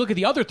 you look at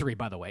the other 3,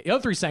 by the way, the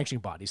other 3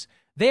 sanctioning bodies,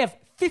 they have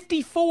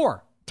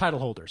 54 title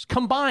holders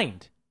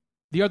combined,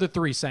 the other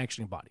 3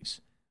 sanctioning bodies.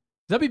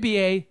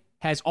 WBA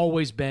has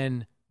always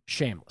been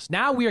shameless.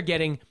 Now we are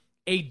getting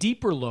a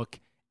deeper look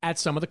at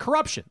some of the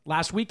corruption.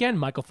 Last weekend,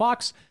 Michael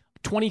Fox,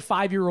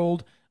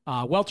 25-year-old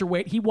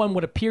welterweight, he won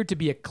what appeared to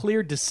be a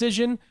clear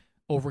decision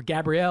over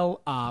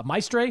Gabriel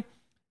Maestre.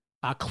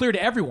 Clear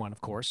to everyone, of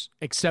course,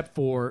 except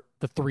for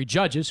the 3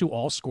 judges who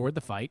all scored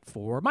the fight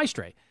for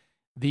Maestre.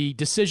 The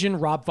decision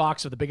robbed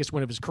Fox of the biggest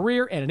win of his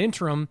career and an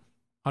interim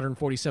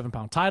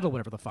 147-pound title,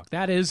 whatever the fuck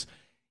that is.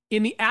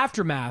 In the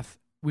aftermath,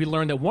 we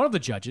learned that one of the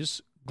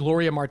judges,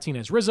 Gloria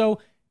Martinez Rizzo,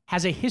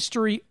 has a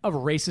history of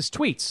racist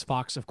tweets.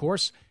 Fox, of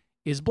course,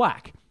 is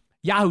black.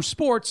 Yahoo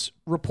Sports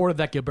reported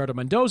that Gilberto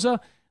Mendoza,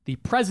 the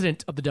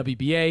president of the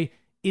WBA,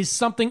 is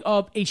something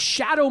of a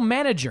shadow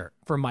manager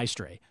for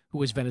Maestre,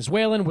 who is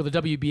Venezuelan, where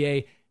the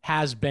WBA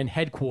has been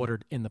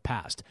headquartered in the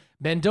past.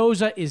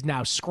 Mendoza is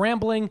now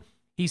scrambling.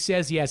 He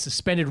says he has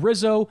suspended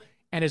Rizzo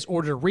and has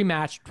ordered a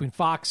rematch between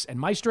Fox and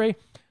Maestre.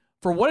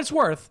 For what it's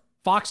worth,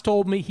 Fox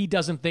told me he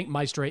doesn't think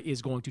Maestre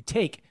is going to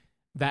take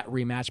that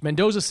rematch.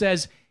 Mendoza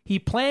says he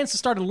plans to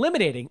start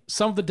eliminating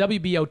some of the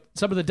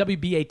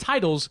WBA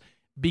titles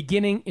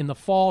beginning in the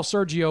fall.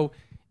 Sergio,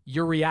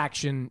 your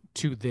reaction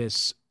to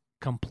this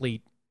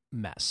complete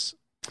mess?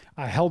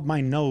 I held my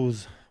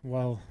nose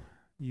while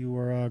you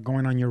were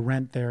going on your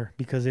rant there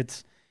because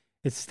it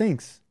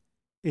stinks.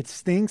 It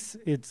stinks.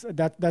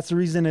 That's the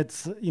reason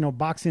it's,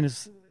 boxing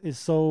is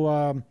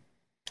so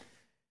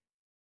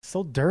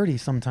so dirty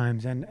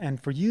sometimes.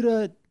 And for you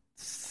to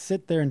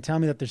sit there and tell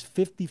me that there's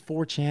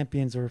 54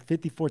 champions or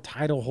 54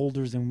 title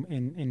holders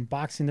in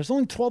boxing, there's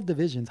only 12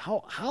 divisions.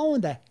 How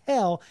in the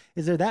hell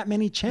is there that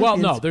many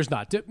champions? Well, no, there's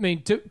not.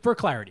 For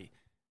clarity,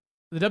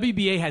 the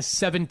WBA has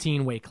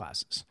 17 weight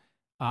classes,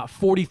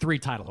 43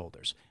 title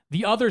holders.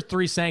 The other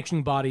 3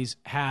 sanctioning bodies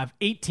have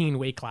 18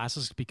 weight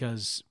classes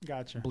because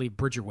I believe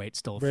Bridgerweight's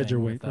still a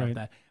thing with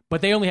that.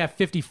 But they only have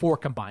 54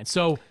 combined.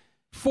 So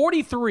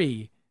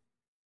 43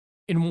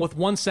 with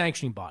one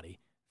sanctioning body,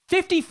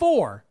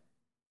 54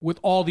 with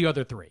all the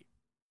other 3.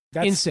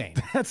 That's insane.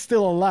 That's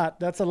still a lot.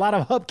 That's a lot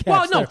of hubcaps.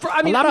 Well, no,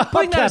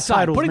 putting that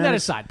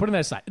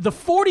aside, the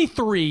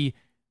 43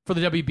 for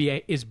the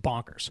WBA is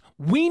bonkers.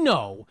 We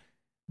know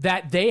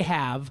that they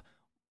have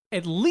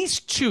at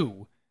least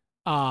 2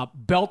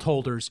 belt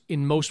holders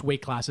in most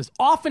weight classes.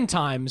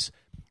 Oftentimes,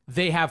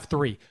 they have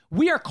 3.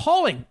 We are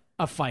calling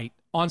a fight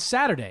on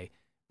Saturday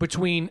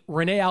between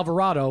Rene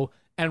Alvarado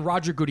and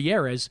Roger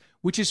Gutierrez,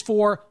 which is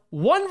for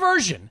one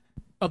version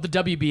of the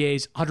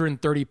WBA's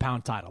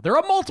 130-pound title. There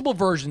are multiple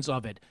versions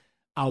of it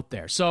out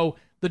there. So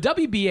the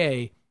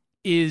WBA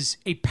is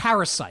a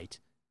parasite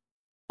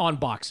on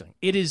boxing.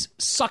 It is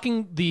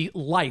sucking the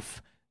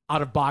life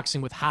out of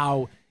boxing with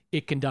how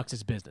it conducts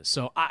its business.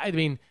 So, I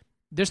mean,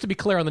 just to be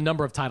clear on the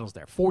number of titles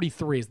there,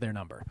 43 is their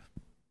number.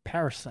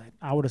 Parasite.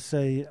 I would have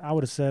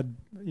said,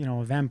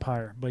 a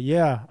vampire. But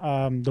yeah,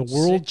 the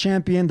world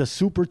champion, the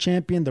super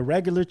champion, the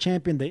regular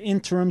champion, the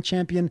interim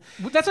champion.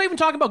 That's not even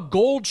talking about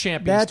gold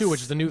champions too,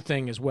 which is the new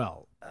thing as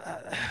well.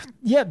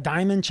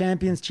 Diamond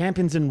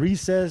champions in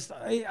recess.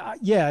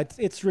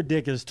 It's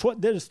ridiculous.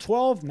 There's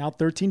 12, now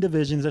 13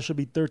 divisions. There should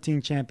be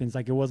 13 champions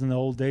like it was in the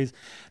old days.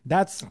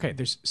 That's okay.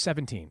 There's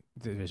 17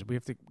 divisions. We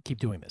have to keep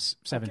doing this.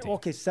 17.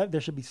 Okay, there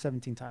should be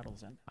 17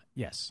 titles then.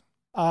 Yes.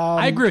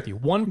 I agree with you.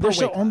 One per weight class.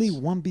 There should only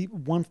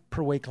one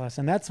per weight class,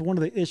 and that's one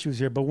of the issues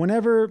here. But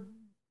whenever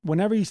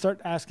you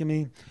start asking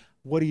me,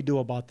 what do you do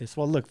about this?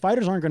 Well, look,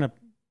 fighters aren't going to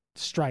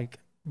strike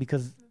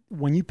because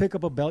when you pick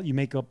up a belt, you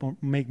make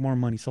more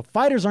money. So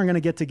fighters aren't going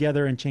to get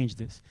together and change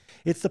this.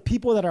 It's the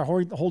people that are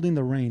holding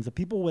the reins, the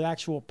people with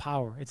actual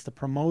power. It's the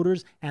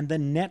promoters and the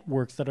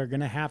networks that are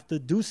going to have to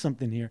do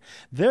something here.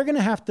 They're going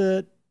to have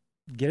to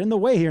get in the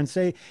way here and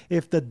say,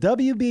 if the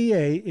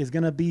WBA is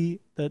going to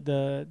be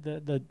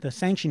the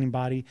sanctioning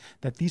body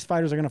that these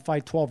fighters are going to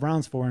fight 12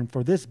 rounds for, and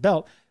for this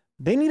belt,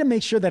 they need to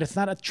make sure that it's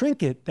not a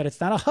trinket, that it's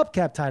not a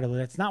hubcap title,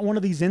 that it's not one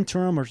of these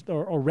interim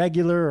or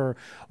regular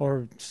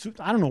or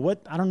I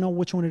don't know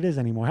which one it is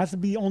anymore. It has to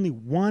be only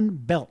one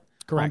belt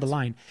on the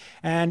line.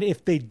 And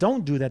if they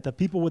don't do that, the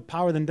people with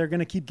power, then they're going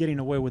to keep getting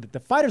away with it. The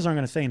fighters aren't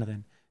going to say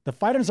anything. The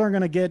fighters aren't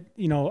going to get,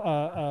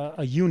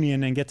 a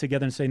union and get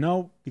together and say,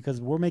 no, because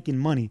we're making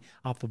money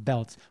off the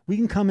belts. We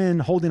can come in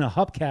holding a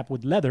hubcap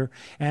with leather,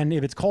 and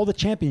if it's called a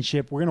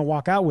championship, we're going to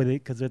walk out with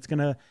it because it's going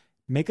to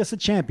make us a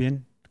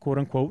champion, quote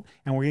unquote,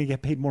 and we're going to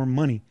get paid more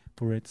money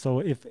for it. So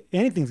if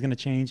anything's going to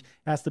change, it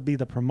has to be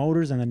the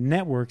promoters and the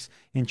networks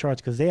in charge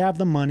because they have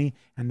the money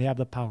and they have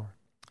the power.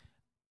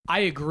 I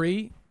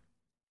agree.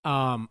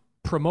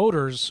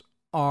 Promoters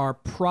are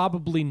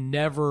probably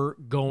never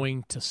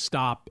going to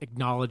stop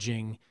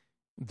acknowledging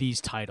these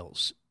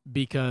titles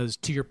because,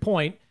 to your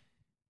point,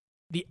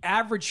 the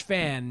average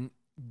fan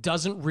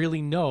doesn't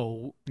really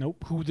know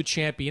who the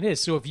champion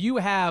is. So if you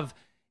have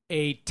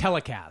a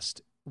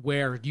telecast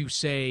where you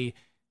say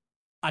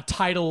a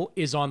title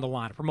is on the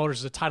line,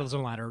 promoters, a title is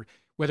on the line, or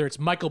whether it's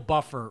Michael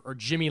Buffer or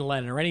Jimmy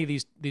Lennon or any of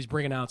these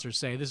ring announcers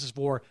say this is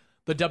for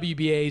the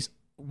WBA's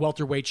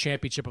welterweight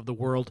championship of the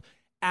world,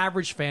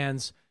 average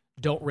fans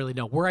don't really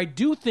know. Where I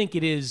do think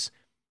it is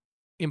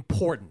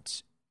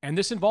important, and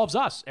this involves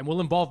us and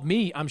will involve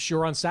me, I'm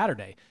sure, on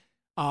Saturday,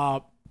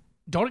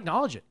 don't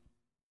acknowledge it.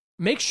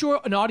 Make sure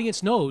an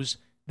audience knows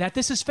that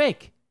this is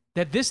fake,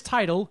 that this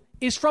title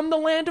is from the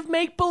land of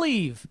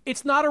make-believe.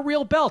 It's not a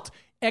real belt.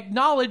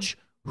 Acknowledge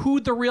who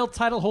the real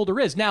title holder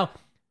is. Now,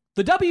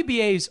 the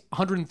WBA's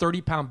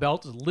 130-pound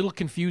belt is a little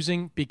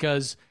confusing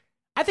because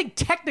I think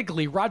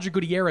technically Roger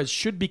Gutierrez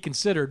should be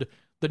considered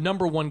the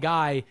number one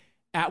guy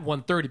at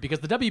 130 because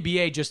the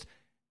WBA just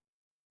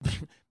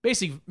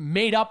basically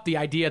made up the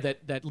idea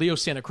that Leo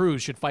Santa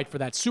Cruz should fight for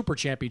that super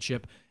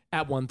championship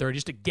at 130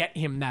 just to get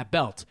him that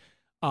belt.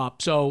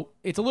 So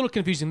it's a little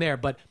confusing there,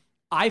 but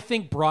I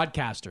think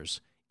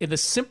broadcasters, in the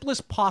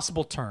simplest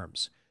possible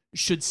terms,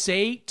 should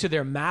say to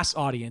their mass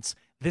audience,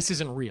 this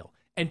isn't real,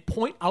 and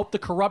point out the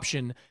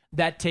corruption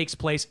that takes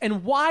place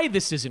and why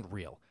this isn't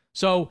real.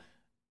 So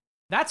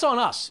that's on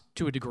us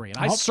to a degree, and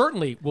I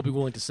certainly will be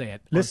willing to say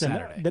it on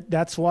Saturday.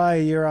 That's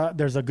why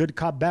there's a good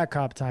cop, bad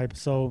cop type.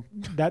 So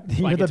that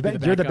you're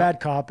the bad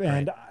cop,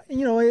 and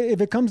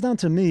if it comes down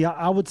to me,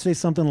 I would say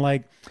something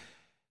like,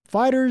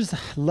 fighters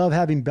love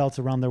having belts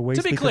around their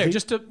waist. To be clear,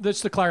 just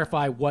to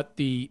clarify what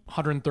the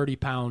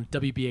 130-pound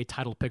WBA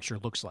title picture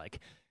looks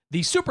like,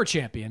 the super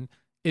champion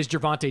is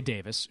Gervonta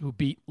Davis, who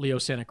beat Leo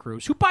Santa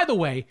Cruz, who, by the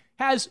way,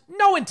 has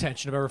no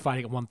intention of ever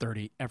fighting at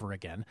 130 ever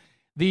again.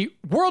 The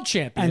world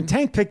champion. And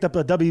Tank picked up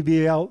a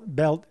WBA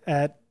belt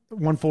at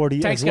 140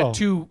 Tank's as well.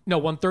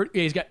 Got 130.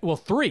 He's got,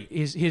 three.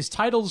 His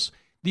titles,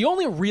 the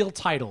only real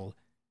title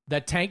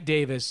that Tank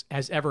Davis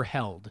has ever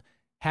held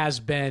has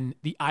been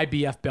the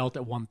IBF belt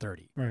at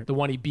 130. Right. The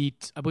one he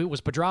beat, I believe it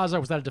was Pedraza.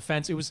 Was that a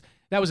defense?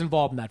 That was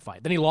involved in that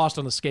fight. Then he lost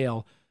on the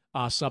scale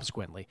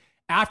subsequently.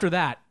 After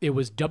that, it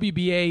was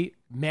WBA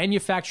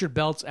manufactured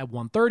belts at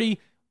 130,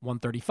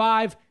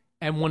 135,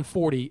 and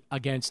 140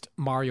 against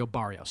Mario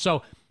Barrios.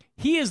 So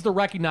he is the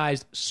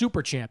recognized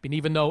super champion,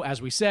 even though,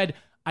 as we said,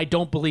 I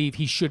don't believe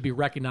he should be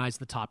recognized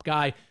the top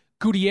guy.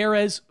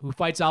 Gutierrez, who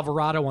fights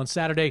Alvarado on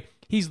Saturday,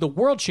 he's the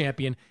world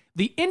champion.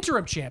 The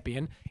interim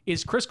champion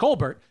is Chris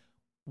Colbert.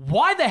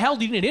 Why the hell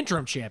do you need an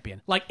interim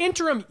champion? Like,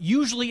 interim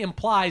usually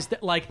implies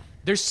that, like,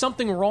 there's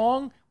something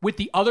wrong with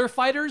the other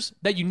fighters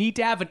that you need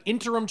to have an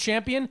interim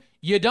champion.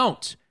 You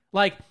don't.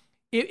 Like,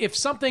 if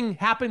something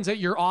happens at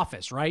your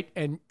office, right,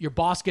 and your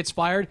boss gets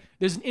fired,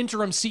 there's an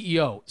interim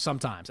CEO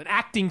sometimes, an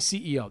acting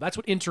CEO. That's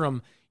what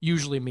interim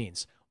usually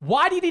means.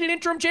 Why do you need an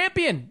interim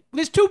champion?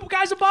 There's two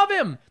guys above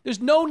him.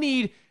 There's no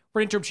need for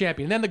an interim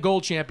champion. And then the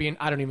gold champion,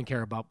 I don't even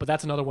care about, but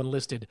that's another one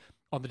listed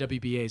on the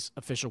WBA's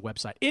official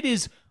website. It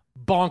is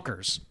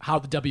bonkers how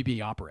the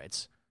WBA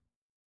operates.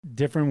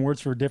 Different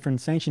words for different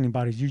sanctioning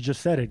bodies. You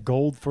just said it.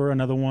 Gold for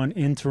another one,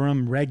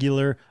 interim,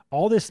 regular.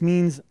 All this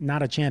means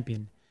not a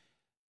champion.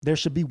 There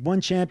should be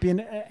one champion,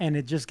 and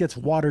it just gets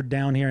watered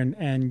down here.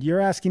 And you're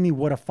asking me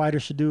what a fighter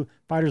should do.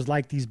 Fighters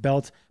like these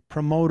belts,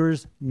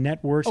 promoters,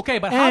 networks. Okay,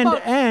 but how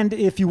about... And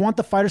if you want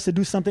the fighters to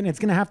do something, it's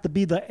going to have to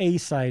be the A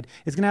side.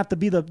 It's going to have to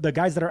be the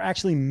guys that are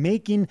actually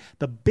making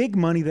the big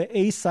money, the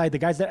A side, the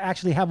guys that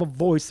actually have a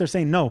voice. They're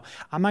saying, no,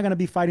 I'm not going to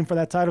be fighting for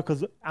that title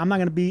because I'm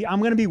going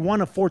to be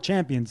one of 4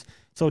 champions.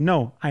 So,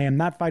 no, I am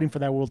not fighting for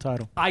that world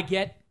title. I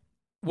get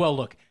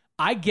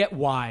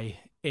why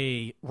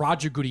a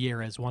Roger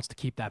Gutierrez wants to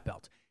keep that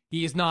belt.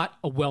 He is not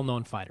a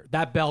well-known fighter.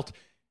 That belt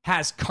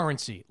has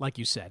currency, like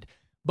you said.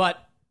 But,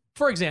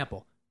 for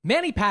example,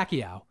 Manny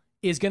Pacquiao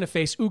is going to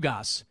face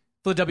Ugas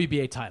for the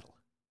WBA title.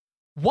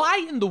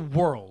 Why in the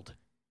world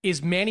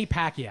is Manny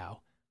Pacquiao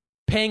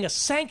paying a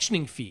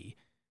sanctioning fee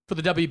for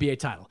the WBA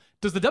title?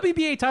 Does the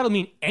WBA title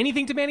mean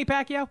anything to Manny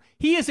Pacquiao?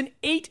 He is an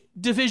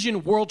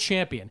 8-division world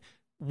champion.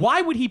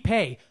 Why would he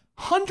pay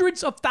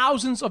hundreds of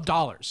thousands of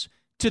dollars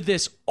to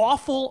this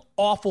awful,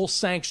 awful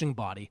sanctioning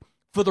body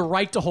for the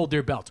right to hold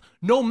their belt?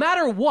 No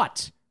matter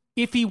what,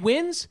 if he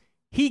wins,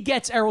 he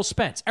gets Errol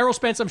Spence. Errol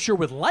Spence, I'm sure,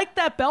 would like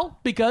that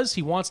belt because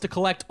he wants to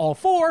collect all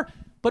 4.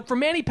 But for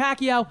Manny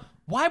Pacquiao,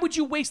 why would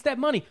you waste that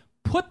money?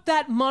 Put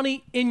that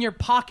money in your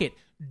pocket.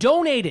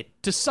 Donate it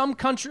to some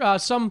country,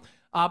 some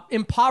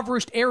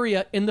impoverished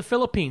area in the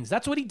Philippines.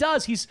 That's what he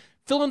does. He's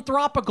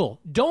philanthropical.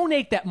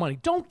 Donate that money.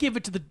 Don't give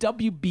it to the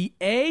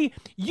WBA.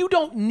 You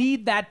don't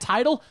need that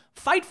title.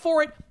 Fight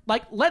for it.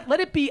 Like, let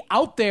it be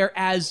out there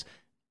as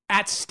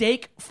at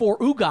stake for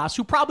Ugas,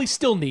 who probably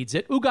still needs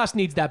it. Ugas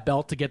needs that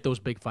belt to get those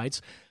big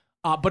fights.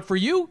 But for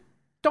you,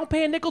 don't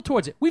pay a nickel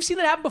towards it. We've seen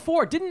that happen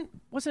before. Who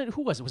was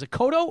it? Was it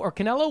Cotto or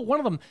Canelo? One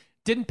of them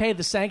didn't pay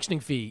the sanctioning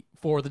fee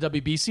for the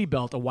WBC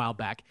belt a while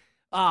back.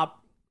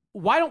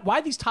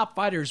 Why these top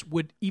fighters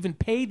would even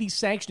pay these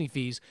sanctioning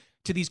fees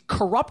to these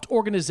corrupt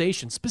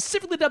organizations,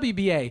 specifically the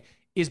WBA,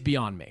 is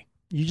beyond me.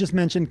 You just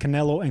mentioned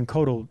Canelo and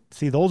Cotto.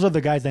 See, those are the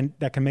guys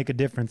that can make a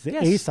difference. The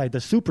A side, the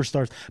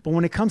superstars. But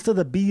when it comes to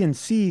the B and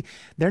C,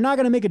 they're not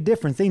going to make a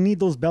difference. They need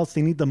those belts.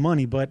 They need the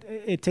money. But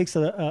it takes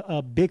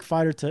a big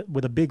fighter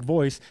with a big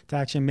voice to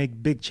actually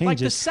make big changes. Like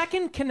the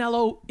second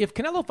if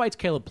Canelo fights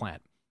Caleb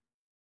Plant,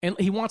 and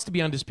he wants to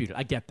be undisputed,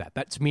 I get that.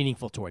 That's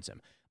meaningful towards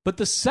him. But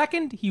the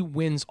second he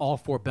wins all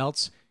 4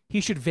 belts, he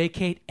should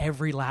vacate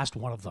every last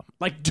one of them.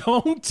 Like,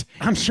 don't.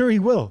 I'm sure he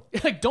will.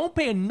 Like, don't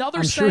pay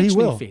another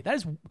sanctioning fee. That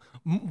is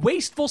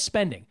wasteful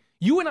spending.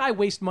 You and I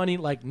waste money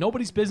like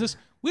nobody's business.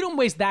 We don't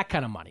waste that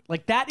kind of money.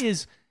 Like, that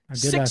is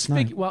 6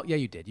 figures. Well, yeah,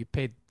 you did. You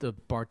paid the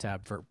bar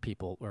tab for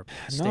people, or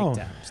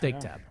steak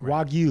tab.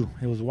 Right? Wagyu.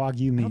 It was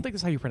Wagyu meat. I don't think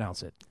that's how you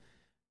pronounce it.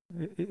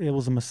 It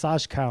was a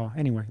massage cow.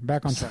 Anyway,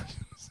 back on track.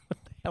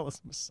 That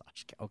was a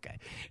massage cow. Okay.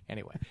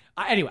 Anyway,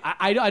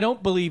 I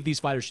don't believe these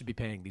fighters should be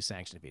paying these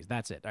sanctioning fees.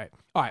 That's it.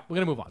 All right, we're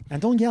going to move on.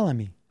 And don't yell at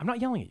me. I'm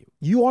not yelling at you.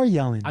 You are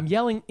yelling. I'm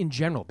yelling in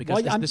general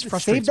because this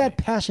frustrates me. Save that me.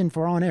 passion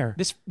for on air.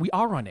 We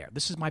are on air.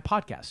 This is my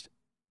podcast.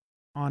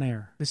 On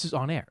air. This is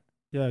on air.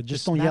 Yeah,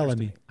 just don't yell at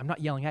me. I'm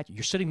not yelling at you.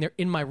 You're sitting there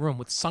in my room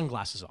with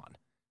sunglasses on.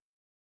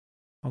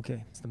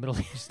 Okay. It's the middle.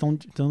 Just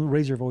don't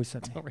raise your voice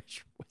at me. Don't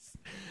raise your voice.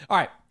 All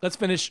right, let's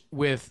finish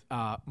with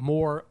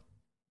more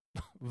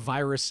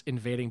virus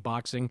invading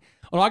boxing.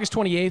 On August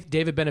 28th,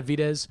 David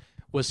Benavidez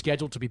was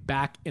scheduled to be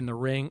back in the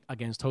ring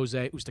against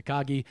Jose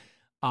Ustakagi.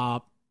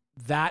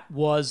 That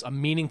was a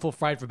meaningful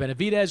fight for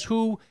Benavidez,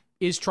 who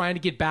is trying to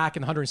get back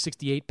in the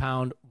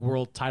 168-pound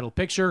world title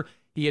picture.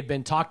 He had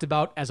been talked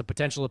about as a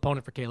potential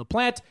opponent for Caleb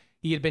Plant.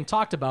 He had been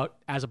talked about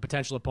as a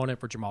potential opponent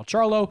for Jermall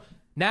Charlo.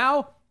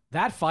 Now,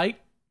 that fight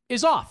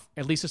is off,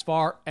 at least as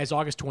far as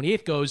August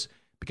 28th goes,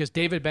 because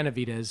David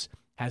Benavidez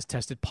has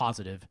tested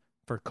positive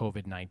for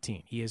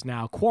COVID-19. He is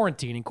now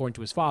quarantining, according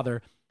to his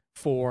father,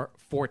 for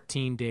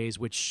 14 days,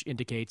 which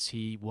indicates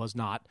he was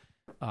not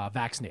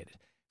vaccinated.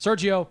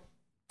 Sergio,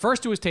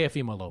 first it was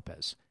Teofimo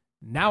Lopez.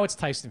 Now it's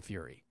Tyson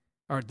Fury.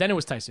 Or then it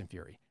was Tyson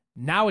Fury.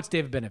 Now it's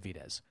David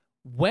Benavidez.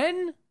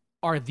 When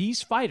are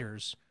these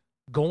fighters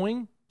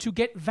going to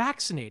get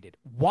vaccinated?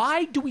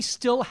 Why do we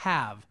still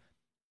have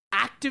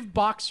active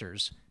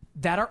boxers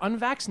that are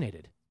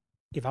unvaccinated?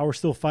 If I were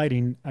still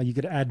fighting, you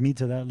could add me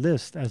to that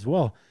list as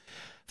well.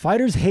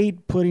 Fighters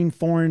hate putting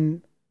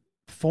foreign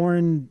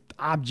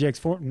objects,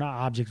 foreign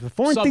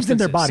things in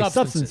their body,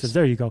 substances,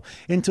 there you go,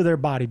 into their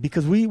body,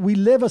 because we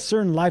live a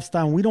certain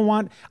lifestyle.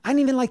 And I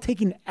didn't even like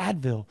taking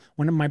Advil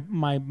when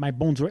my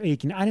bones were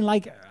aching. I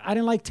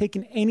didn't like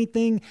taking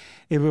anything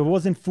if it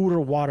wasn't food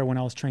or water when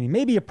I was training.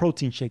 Maybe a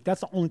protein shake.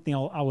 That's the only thing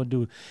I would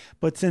do.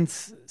 But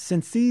since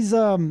these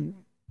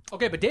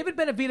okay, but David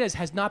Benavidez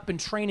has not been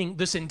training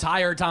this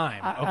entire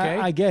time, okay?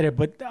 I get it,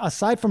 but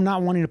aside from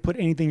not wanting to put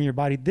anything in your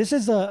body, this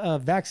is a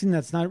vaccine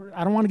that's not...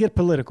 I don't want to get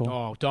political.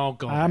 Oh, don't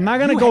go there. I'm not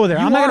going to go there.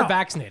 You are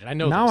vaccinated, I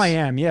know now this. I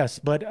am, yes,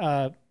 but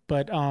I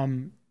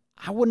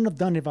wouldn't have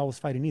done it if I was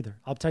fighting either.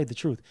 I'll tell you the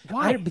truth.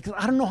 Why? Because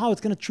I don't know how it's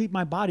going to treat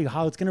my body,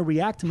 how it's going to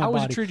react to my body.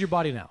 How does it treat your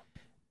body now?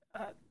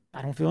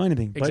 I don't feel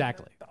anything.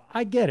 Exactly.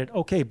 I get it.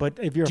 Okay, but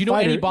if you're do you know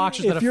any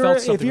boxers that have felt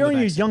something? If you're in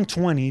your young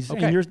 20s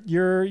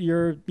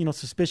and you're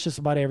suspicious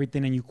about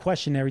everything and you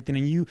question everything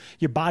and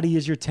your body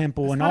is your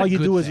temple, that's and all you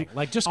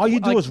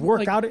do is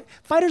work out.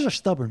 Fighters are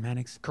stubborn,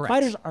 Mannix. Correct.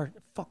 Fighters are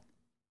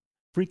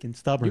freaking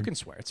stubborn. You can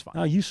swear, it's fine.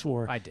 No, you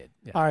swore. I did.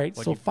 Yeah. All right,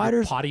 so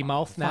fighters potty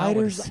mouth now.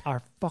 Fighters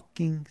are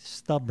fucking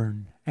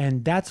stubborn,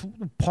 and that's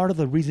part of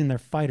the reason they're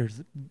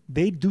fighters.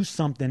 They do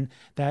something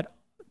that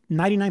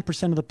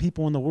 99% of the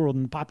people in the world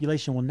and the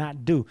population will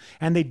not do.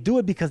 And they do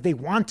it because they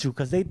want to,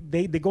 because they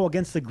go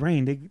against the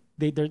grain.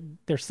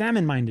 They're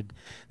salmon-minded.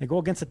 They go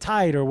against the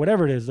tide or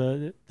whatever it is,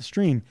 the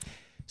stream.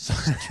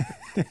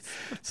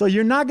 So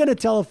you're not going to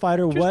tell a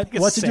fighter what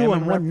to do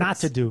and what not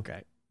to do.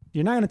 Okay.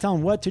 You're not going to tell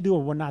them what to do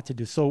or what not to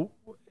do. So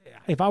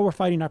if I were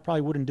fighting, I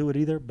probably wouldn't do it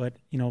either. But,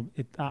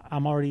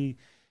 I'm already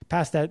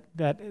past that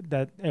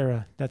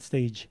era, that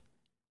stage.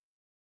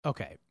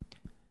 Okay.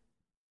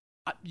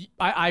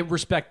 I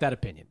respect that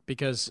opinion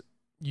because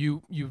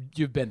you've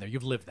been there,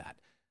 you've lived that.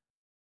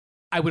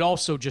 I would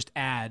also just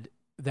add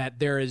that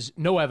there is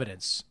no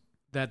evidence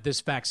that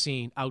this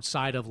vaccine,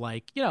 outside of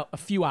a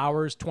few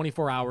hours,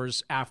 24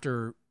 hours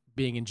after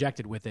being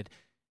injected with it,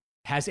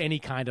 has any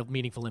kind of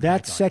meaningful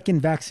impact. That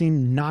second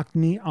vaccine knocked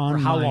me on. For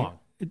how long?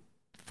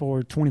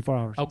 For 24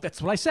 hours. Oh,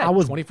 that's what I said.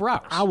 24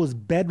 hours. I was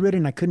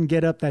bedridden. I couldn't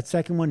get up. That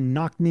second one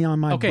knocked me on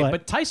my butt. Okay,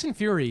 but Tyson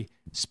Fury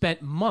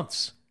spent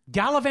months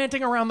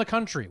gallivanting around the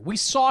country. We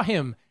saw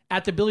him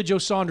at the Billy Joe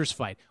Saunders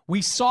fight.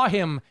 We saw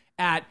him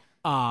at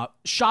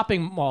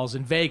shopping malls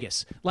in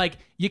Vegas. Like,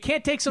 you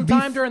can't take some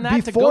time during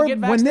that to go get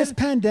vaccinated? When this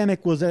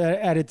pandemic was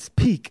at its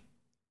peak,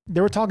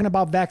 they were talking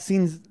about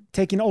vaccines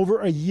taking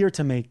over a year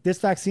to make. This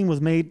vaccine was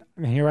made,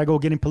 and here I go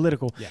getting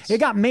political. Yes. It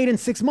got made in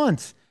 6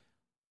 months.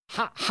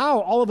 How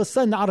all of a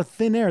sudden, out of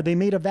thin air, they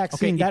made a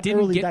vaccine that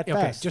early, that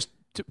fast?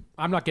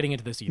 I'm not getting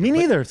into this either. Me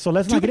neither, so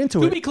let's not get into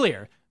it. To be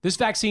clear, this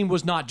vaccine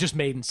was not just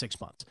made in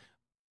 6 months.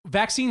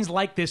 Vaccines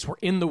like this were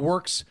in the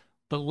works.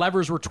 The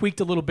levers were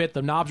tweaked a little bit.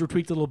 The knobs were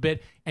tweaked a little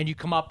bit, and you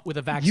come up with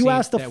a vaccine. You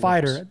asked a that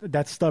fighter works.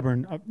 that's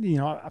stubborn.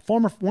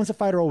 Once a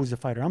fighter, always a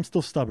fighter. I'm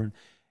still stubborn.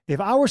 If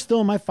I were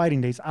still in my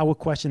fighting days, I would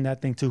question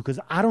that thing too, because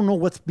I don't know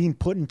what's being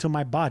put into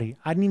my body.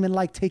 I didn't even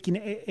like taking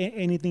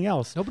anything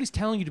else. Nobody's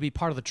telling you to be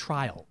part of the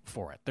trial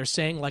for it. They're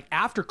saying, like,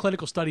 after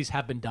clinical studies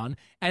have been done,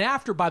 and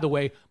after, by the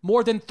way,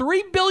 more than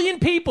 3 billion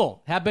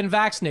people have been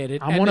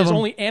vaccinated, and there's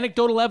only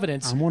anecdotal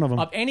evidence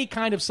of any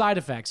kind of side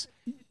effects,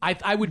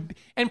 I would,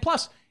 and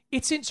plus,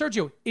 it's in,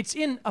 Sergio, it's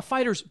in a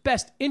fighter's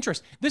best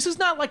interest. This is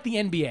not like the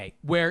NBA,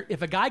 where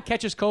if a guy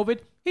catches COVID,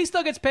 he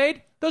still gets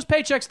paid. Those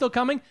paychecks still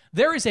coming.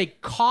 There is a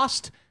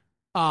cost,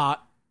 a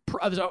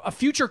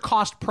future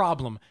cost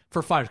problem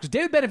for fighters. Because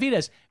David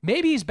Benavidez,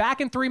 maybe he's back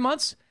in 3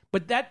 months,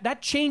 but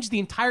that changed the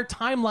entire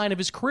timeline of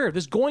his career.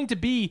 There's going to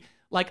be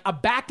like a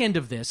back end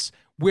of this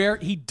where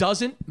he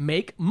doesn't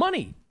make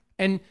money.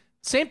 And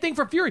same thing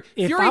for Fury.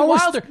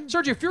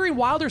 Sergio, Fury and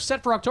Wilder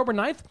set for October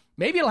 9th.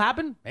 Maybe it'll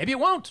happen. Maybe it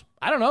won't.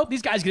 I don't know.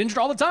 These guys get injured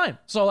all the time.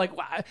 So, like,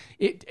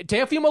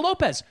 Teofimo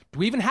Lopez, do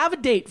we even have a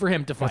date for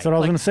him to fight? That's what I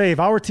was going to say.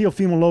 If I were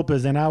Teofimo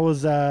Lopez and I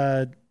was,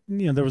 there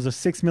was a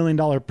 $6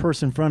 million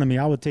purse in front of me,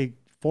 I would take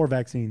 4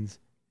 vaccines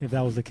if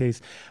that was the case.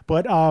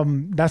 But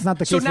that's not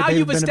the case. So now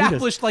you've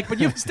established,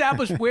 you've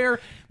established where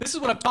this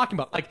is what I'm talking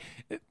about. Like,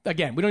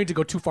 again, we don't need to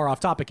go too far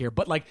off topic here,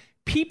 but like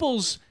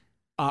people's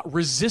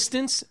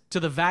resistance to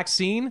the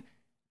vaccine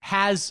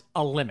has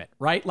a limit,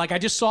 right? Like I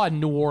just saw in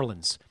New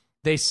Orleans,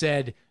 they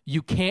said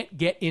you can't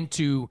get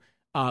into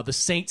the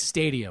Saints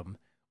Stadium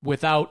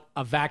without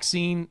a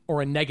vaccine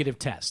or a negative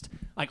test.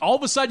 Like all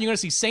of a sudden, you're going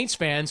to see Saints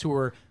fans who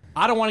are,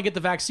 I don't want to get the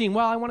vaccine.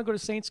 Well, I want to go to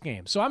Saints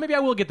games, so maybe I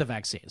will get the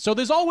vaccine. So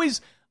there's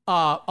always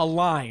a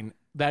line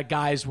that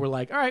guys were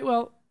like, all right,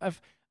 well, if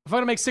I'm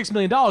going to make $6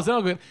 million, then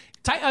I'll go.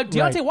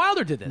 Deontay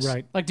Wilder did this.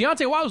 Right. Like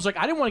Deontay Wilder was like,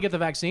 I didn't want to get the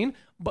vaccine,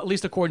 but at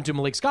least according to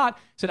Malik Scott,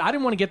 said I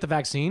didn't want to get the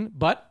vaccine,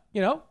 but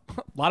a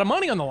lot of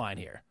money on the line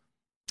here.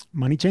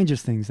 Money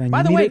changes things. And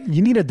By the way,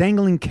 you need a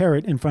dangling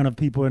carrot in front of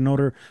people in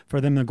order for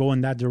them to go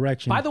in that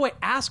direction. By the way,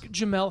 ask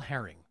Jamel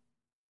Herring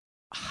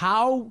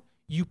how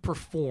you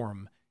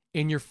perform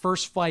in your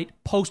first fight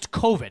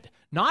post-COVID,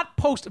 not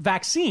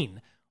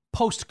post-vaccine,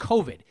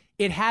 post-COVID.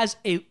 It has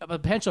a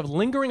potential of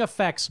lingering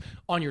effects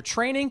on your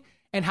training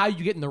and how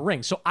you get in the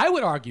ring. So I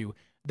would argue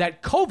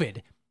that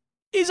COVID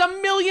is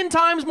 1,000,000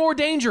 times more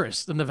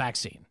dangerous than the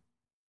vaccine,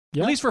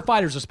 at least for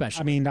fighters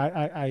especially. I mean,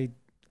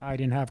 I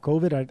didn't have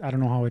COVID. I don't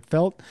know how it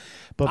felt.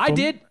 But I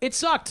did. It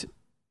sucked.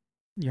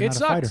 It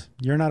sucked. Fighter.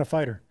 You're not a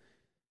fighter.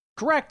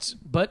 Correct,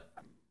 but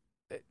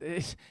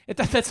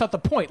that's not the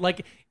point.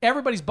 Like,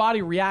 everybody's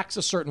body reacts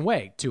a certain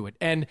way to it.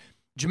 And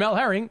Jamel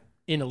Herring,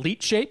 in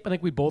elite shape, I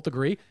think we both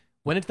agree,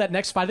 went into that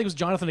next fight, I think it was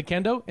Jonathan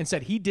Oquendo, and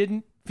said he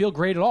didn't feel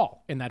great at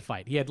all in that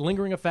fight. He had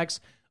lingering effects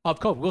of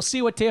COVID. We'll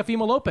see what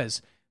Teofimo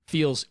Lopez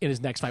feels in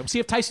his next fight. We'll see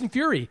if Tyson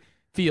Fury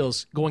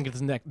feels going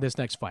into this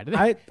next fight.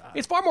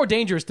 It's far more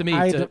dangerous to me.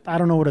 I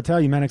don't know what to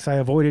tell you, Mannix. I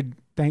avoided,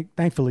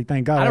 thankfully,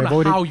 thank God. I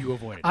don't know how you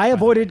avoided it. I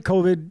avoided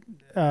COVID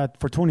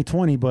for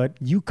 2020, but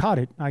you caught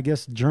it. I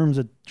guess germs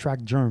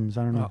attract germs.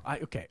 I don't know.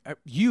 Okay.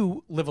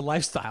 You live a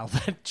lifestyle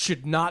that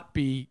should not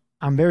be.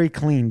 I'm very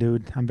clean,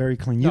 dude. I'm very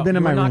clean. You've been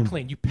in my room. You're not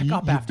clean. You pick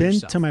up after yourself.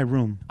 You've been to my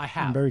room. I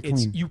have. I'm very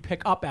clean. You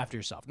pick up after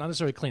yourself. Not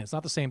necessarily clean. It's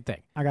not the same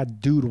thing. I got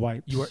dude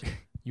wipes.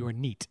 You are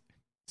neat,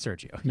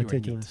 Sergio.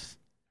 Meticulous.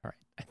 All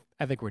right.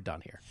 I think we're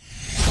done here.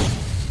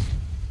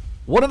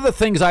 One of the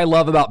things I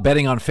love about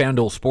betting on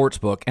FanDuel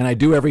Sportsbook, and I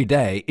do every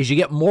day, is you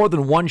get more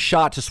than one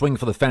shot to swing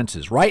for the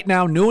fences. Right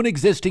now, new and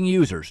existing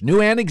users,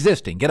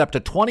 get up to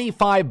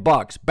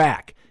 $25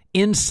 back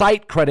in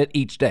site credit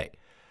each day.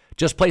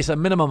 Just place a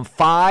minimum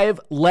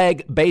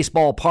 5-leg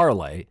baseball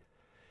parlay,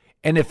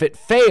 and if it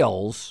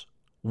fails,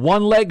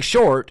 1 leg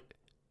short,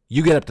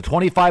 you get up to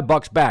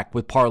 $25 back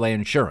with parlay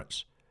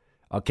insurance.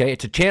 Okay,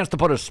 it's a chance to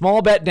put a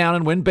small bet down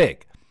and win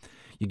big.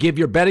 You give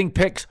your betting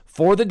picks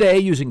for the day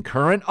using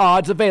current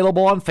odds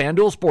available on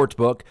FanDuel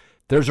Sportsbook.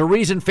 There's a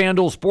reason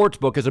FanDuel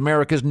Sportsbook is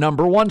America's #1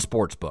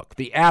 sportsbook.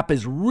 The app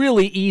is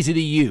really easy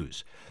to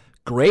use.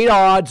 Great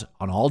odds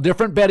on all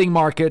different betting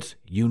markets,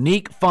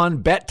 unique fun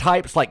bet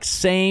types like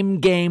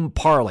same-game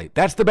parlay.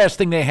 That's the best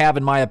thing they have,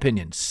 in my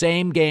opinion,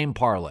 same-game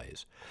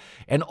parlays.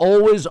 And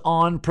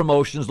always-on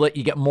promotions let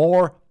you get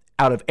more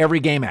out of every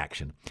game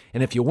action.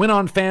 And if you win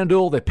on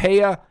FanDuel, they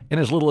pay you in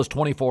as little as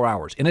 24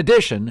 hours. In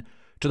addition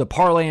to the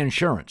parlay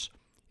insurance,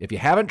 if you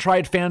haven't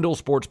tried FanDuel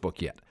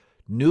Sportsbook yet,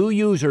 new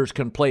users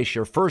can place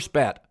your first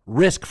bet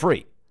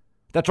risk-free.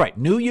 That's right,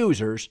 new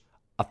users,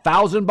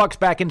 $1,000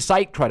 back in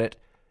site credit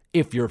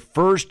if your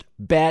first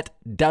bet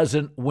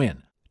doesn't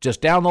win.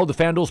 Just download the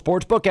FanDuel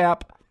Sportsbook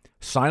app,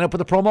 Sign up with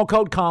the promo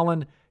code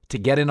Colin to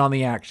get in on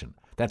the action.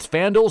 That's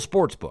FanDuel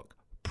Sportsbook,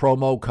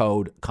 promo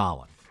code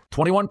Colin.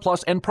 21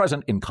 plus and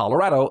present in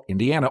Colorado,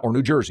 Indiana, or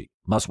New Jersey.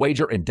 Must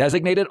wager in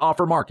designated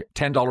offer market.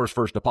 $10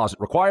 first deposit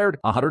required.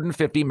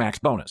 $150 max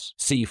bonus.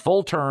 See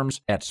full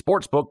terms at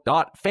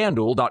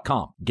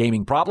sportsbook.fanduel.com.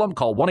 Gaming problem?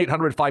 Call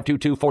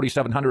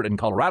 1-800-522-4700 in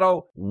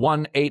Colorado,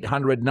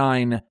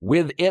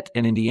 1-800-9-WITH-IT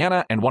in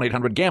Indiana, and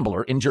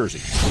 1-800-GAMBLER in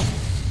Jersey.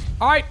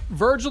 All right,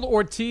 Vergil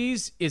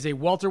Ortiz is a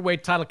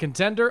welterweight title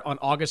contender on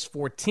August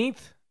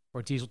 14th.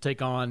 Ortiz will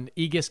take on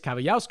Egis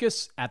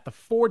Kavaliauskas at the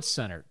Ford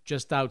Center,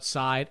 just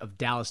outside of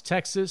Dallas,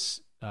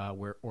 Texas,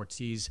 where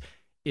Ortiz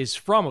is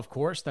from, of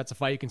course. That's a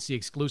fight you can see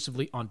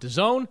exclusively on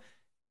DAZN.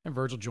 And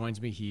Vergil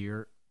joins me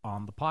here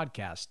on the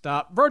podcast.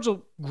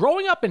 Vergil,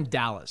 growing up in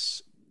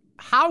Dallas,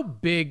 how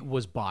big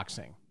was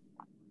boxing?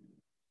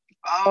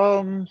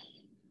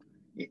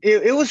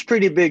 It was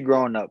pretty big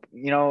growing up,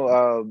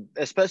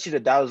 especially the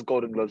Dallas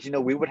Golden Gloves.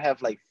 We would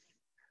have like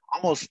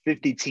almost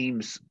 50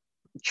 teams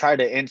try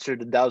to enter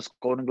the Dallas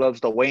Golden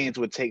Gloves. The weigh-ins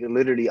would take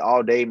literally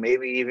all day,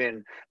 maybe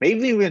even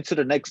to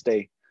the next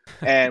day.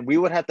 And we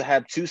would have to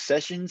have 2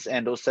 sessions,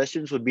 and those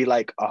sessions would be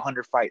like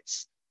 100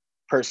 fights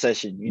per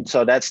session.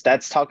 So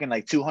that's talking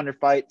like 200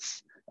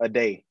 fights a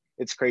day.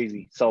 It's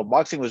crazy. So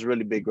boxing was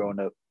really big growing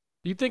up.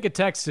 You think of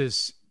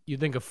Texas, you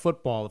think of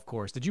football, of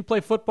course. Did you play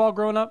football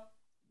growing up?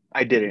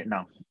 I didn't,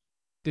 no.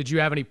 Did you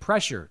have any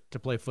pressure to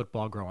play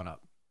football growing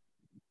up?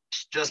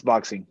 Just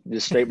boxing,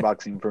 just straight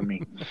boxing for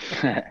me.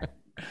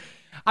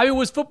 I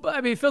mean,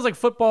 it feels like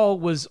football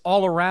was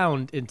all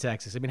around in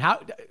Texas. I mean, how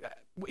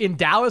in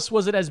Dallas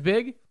was it as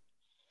big?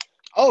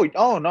 Oh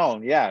no,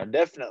 yeah,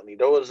 definitely.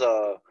 There was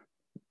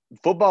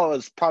football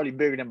was probably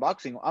bigger than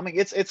boxing. I mean,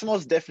 it's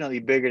most definitely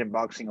bigger than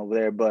boxing over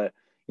there. But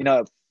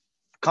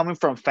coming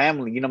from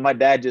family, my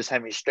dad just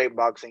had me straight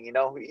boxing.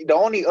 The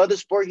only other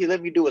sport he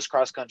let me do was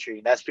cross country,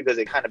 and that's because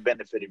it kind of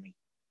benefited me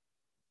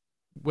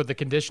with the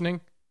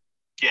conditioning.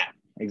 Yeah,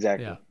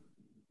 exactly. Yeah.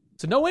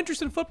 So no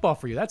interest in football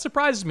for you. That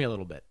surprises me a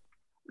little bit.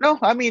 No,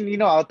 I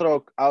mean, I'll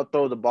throw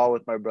the ball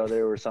with my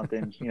brother or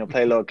something,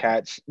 play a little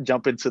catch,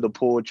 jump into the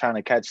pool trying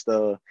to catch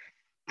the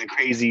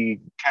crazy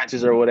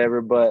catches or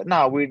whatever. But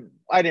no,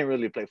 I didn't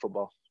really play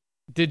football.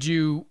 Did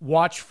you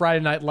watch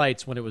Friday Night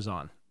Lights when it was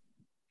on?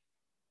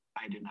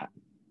 I did not.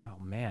 Oh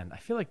man, I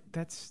feel like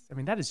that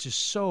is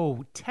just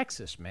so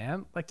Texas,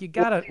 man. Like you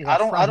gotta.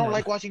 I don't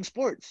like watching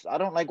sports. I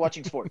don't like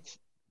watching sports.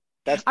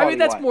 That's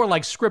more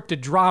like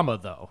scripted drama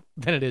though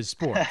than it is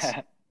sports.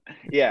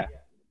 Yeah.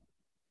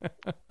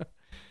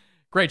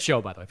 Great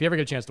show, by the way. If you ever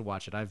get a chance to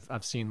watch it, I've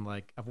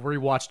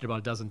rewatched it about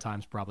a dozen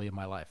times probably in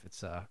my life.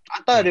 It's I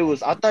thought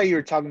you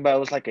were talking about it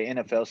was like an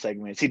NFL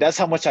segment. See, that's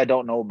how much I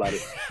don't know about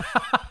it.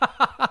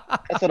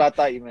 That's what I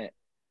thought you meant.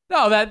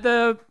 No, that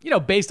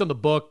based on the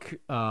book,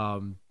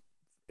 the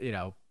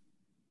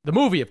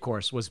movie of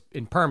course was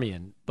in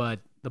Permian, but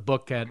the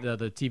book had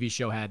the TV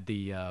show had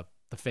the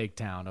fake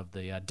town of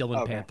the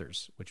Dillon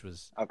Panthers, which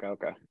was okay.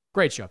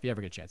 Great show if you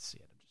ever get a chance to see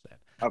it. I'm just saying.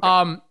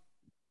 Okay.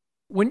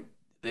 When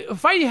the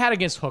fight you had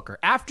against Hooker,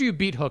 after you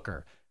beat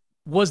Hooker,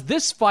 was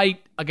this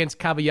fight against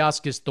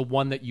Kavaliauskas the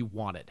one that you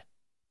wanted?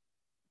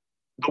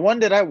 The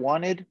one that I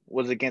wanted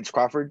was against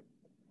Crawford.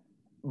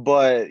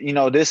 But,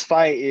 this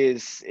fight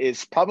is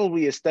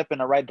probably a step in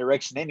the right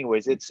direction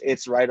anyways.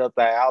 It's right up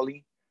that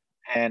alley.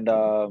 And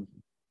I'm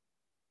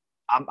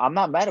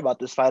not mad about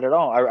this fight at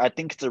all. I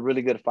think it's a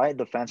really good fight.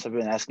 The fans have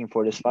been asking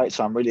for this fight,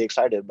 so I'm really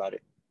excited about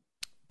it.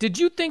 Did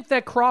you think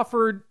that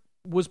Crawford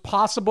was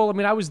possible? I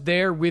mean, I was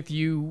there with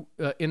you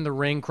in the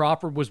ring.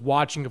 Crawford was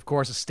watching, of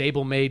course, a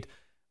stablemate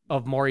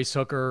of Maurice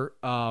Hooker.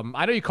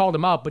 I know you called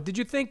him out, but did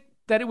you think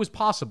that it was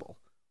possible?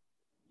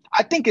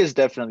 I think it's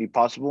definitely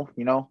possible.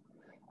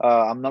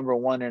 I'm number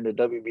 1 in the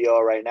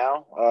WBO right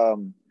now.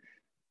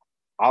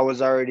 I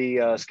was already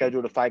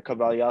scheduled to fight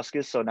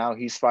Kavaliauskas, so now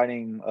he's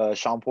fighting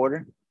Sean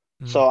Porter.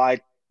 Mm-hmm. So I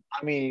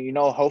mean,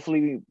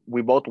 hopefully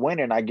we both win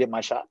and I get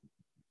my shot.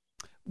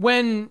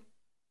 When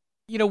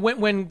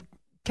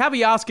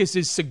Kavaliauskas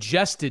is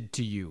suggested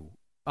to you,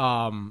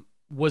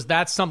 was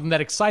that something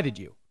that excited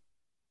you?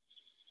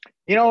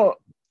 A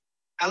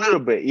little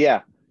bit,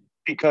 yeah,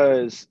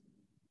 because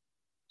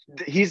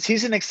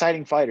he's an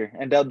exciting fighter,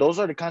 and those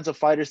are the kinds of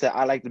fighters that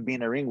I like to be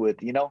in the ring with.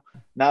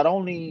 Not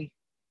only,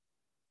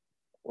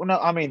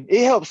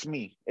 it helps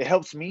me. It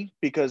helps me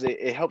because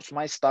it helps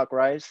my stock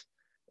rise.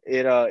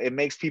 It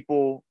makes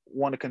people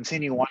want to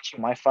continue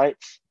watching my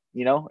fights.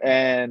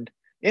 And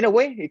in a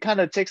way, it kind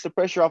of takes the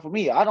pressure off of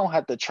me. I don't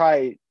have to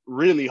try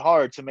really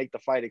hard to make the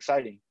fight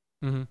exciting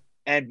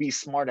and be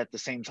smart at the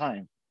same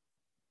time.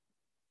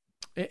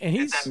 And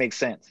if that makes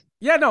sense.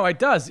 Yeah, no, it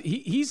does.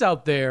 He's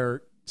out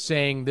there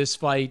saying this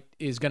fight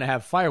is going to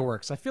have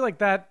fireworks. I feel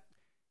like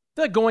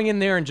going in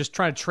there and just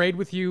trying to trade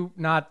with you,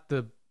 not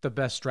the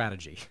best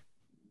strategy.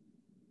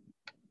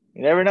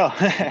 You never know.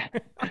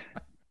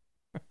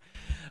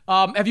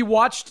 Have you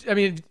watched,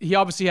 he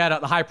obviously had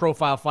a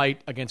high-profile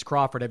fight against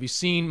Crawford. Have you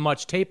seen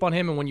much tape on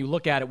him? And when you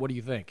look at it, what do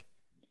you think?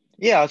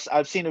 Yeah,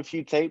 I've seen a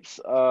few tapes.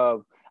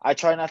 I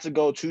try not to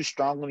go too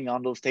strongly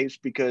on those tapes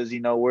because,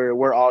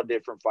 we're all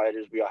different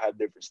fighters. We all have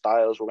different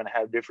styles. We're going to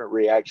have different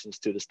reactions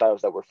to the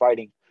styles that we're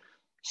fighting.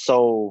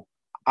 So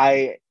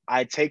I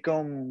take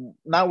them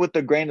not with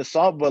a grain of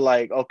salt, but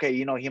like, okay,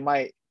 he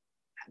might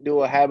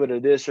do a habit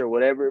of this or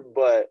whatever,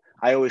 but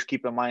I always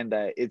keep in mind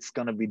that it's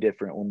going to be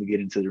different when we get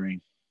into the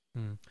ring.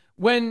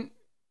 When,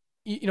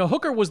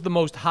 Hooker was the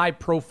most high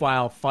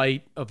profile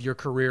fight of your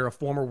career, a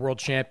former world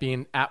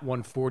champion at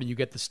 140, you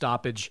get the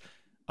stoppage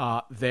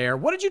there.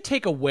 What did you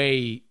take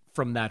away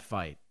from that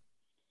fight?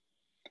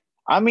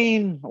 I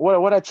mean,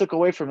 what I took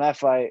away from that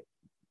fight,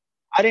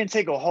 I didn't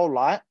take a whole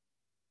lot.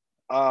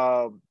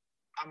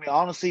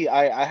 Honestly,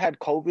 I had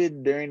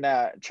COVID during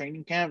that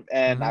training camp,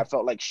 and I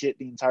felt like shit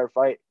the entire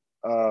fight.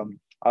 I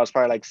was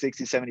probably like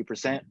 60,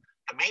 70%.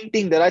 The main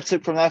thing that I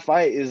took from that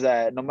fight is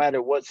that no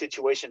matter what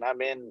situation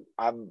I'm in,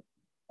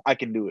 I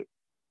can do it,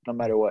 no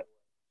matter what.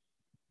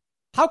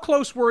 How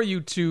close were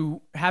you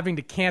to having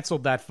to cancel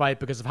that fight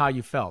because of how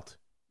you felt?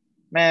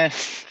 Man,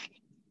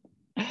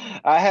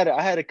 I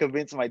had to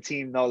convince my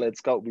team, no,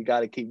 let's go. We got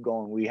to keep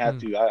going. We have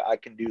to. I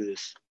can do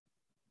this.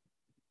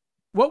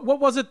 What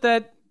was it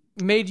that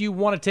made you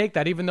want to take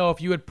that, even though if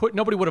you had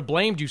nobody would have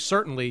blamed you,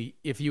 certainly,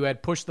 if you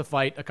had pushed the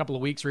fight a couple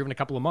of weeks or even a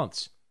couple of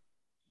months?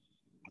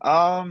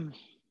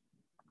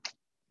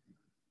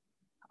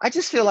 I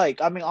just feel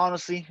like,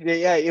 honestly,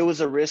 yeah, it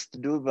was a risk to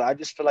do, but I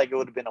just feel like it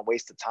would have been a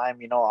waste of time.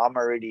 I'm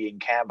already in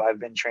camp. I've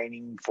been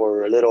training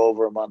for a little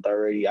over a month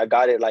already. I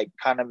got it like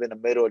kind of in the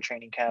middle of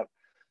training camp.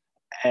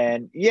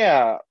 And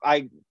yeah,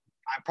 I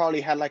probably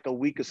had like a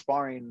week of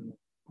sparring,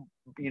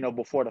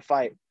 before the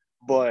fight.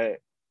 But,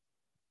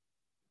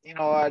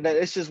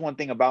 it's just one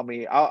thing about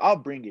me. I'll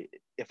bring it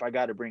if I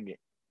got to bring it.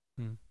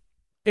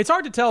 It's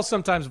hard to tell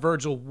sometimes,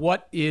 Virgil,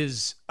 what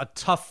is a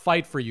tough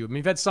fight for you. I mean,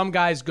 you've had some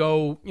guys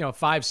go,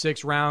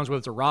 5-6 rounds, whether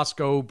it's a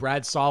Roscoe,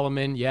 Brad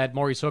Solomon. You had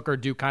Maurice Hooker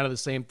do kind of the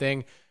same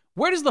thing.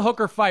 Where does the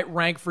Hooker fight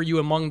rank for you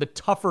among the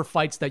tougher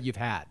fights that you've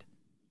had?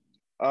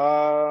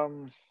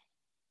 Or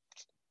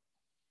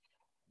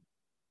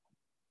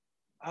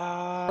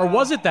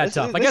was it that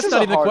tough? I guess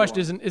not even the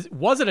question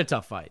was it a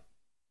tough fight?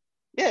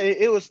 Yeah,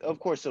 it was. Of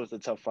course, it was a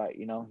tough fight.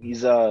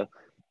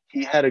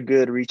 He had a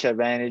good reach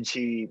advantage.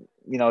 He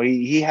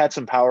had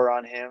some power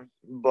on him,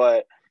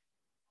 but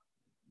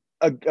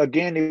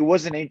again, it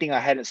wasn't anything I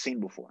hadn't seen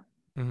before.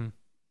 Mm-hmm.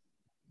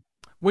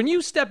 When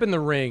you step in the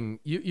ring,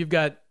 you've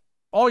got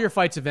all your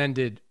fights have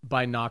ended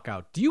by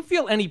knockout. Do you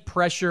feel any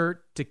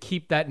pressure to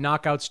keep that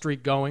knockout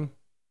streak going?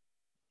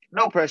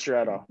 No pressure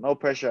at all. No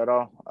pressure at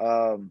all.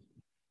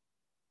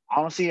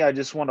 Honestly, I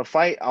just want to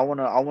fight. I want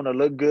to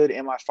look good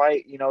in my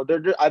fight.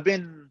 I've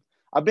been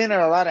in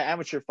a lot of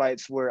amateur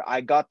fights where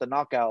I got the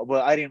knockout,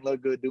 but I didn't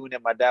look good doing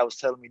it. My dad was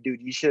telling me,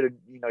 dude, you should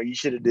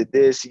have did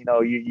this.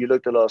 You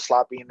looked a little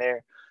sloppy in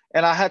there.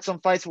 And I had some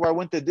fights where I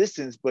went the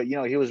distance, but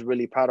he was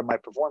really proud of my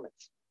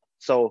performance.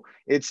 So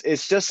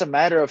it's just a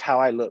matter of how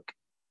I look.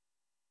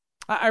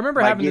 I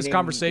remember having this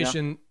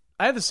conversation.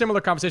 I had a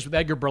similar conversation with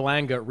Edgar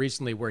Berlanga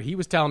recently where he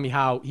was telling me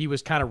how he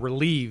was kind of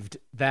relieved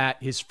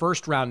that his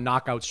first round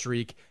knockout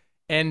streak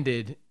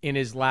ended in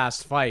his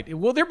last fight.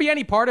 Will there be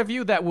any part of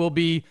you that will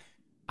be,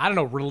 I don't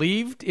know,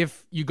 relieved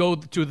if you go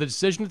to the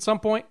decision at some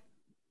point?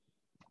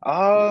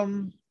 I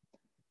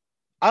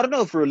don't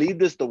know if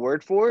relieved is the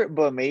word for it,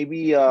 but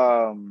maybe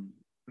I'll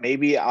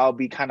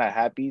be kind of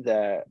happy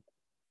that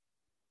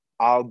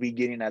I'll be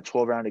getting that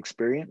 12-round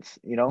experience,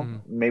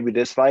 maybe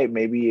this fight,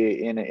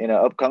 maybe in an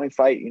upcoming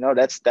fight,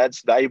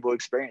 that's valuable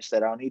experience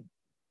that I'll need.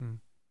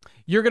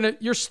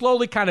 You're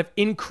slowly kind of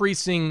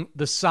increasing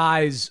the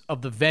size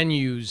of the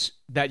venues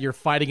that you're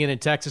fighting in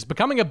Texas,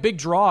 becoming a big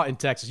draw in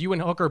Texas. You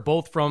and Hooker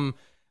both from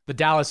the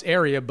Dallas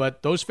area,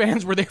 but those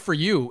fans were there for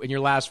you in your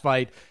last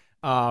fight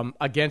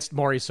against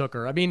Maurice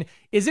Hooker. I mean,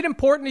 is it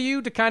important to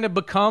you to kind of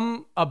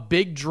become a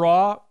big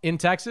draw in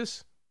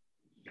Texas?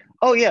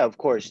 Oh, yeah, of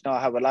course. I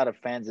have a lot of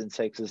fans in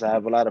Texas. I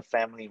have a lot of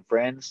family and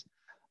friends,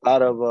 a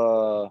lot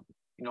of,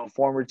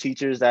 former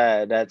teachers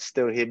that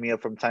still hit me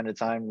up from time to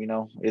time.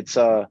 It's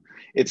a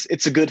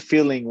good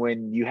feeling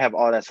when you have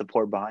all that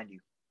support behind you.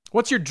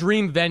 What's your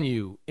dream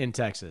venue in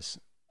Texas?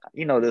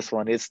 This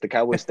one. It's the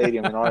Cowboy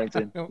Stadium in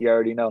Arlington. You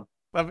already know.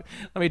 Let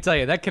me tell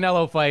you, that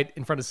Canelo fight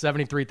in front of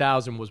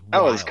 73,000 was wild.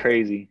 That was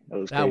crazy.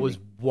 That was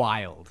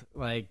wild.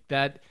 Like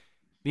that,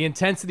 the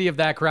intensity of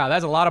that crowd.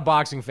 That's a lot of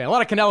boxing fans. A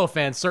lot of Canelo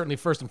fans, certainly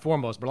first and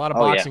foremost, but a lot of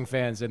boxing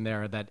fans in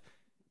there that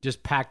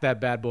just packed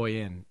that bad boy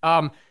in.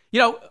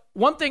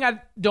 One thing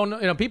I don't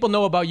know, people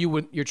know about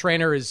you, your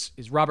trainer is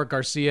Robert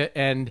Garcia,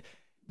 and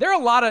there are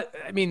a lot of,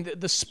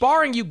 the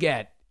sparring you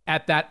get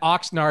at that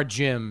Oxnard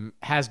gym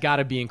has got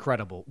to be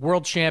incredible.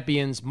 World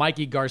champions,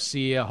 Mikey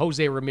Garcia,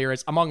 Jose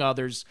Ramirez, among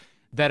others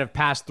that have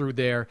passed through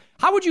there.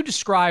 How would you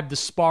describe the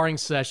sparring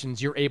sessions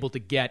you're able to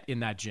get in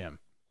that gym?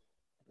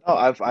 Oh,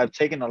 I've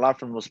taken a lot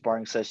from those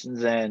sparring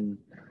sessions, and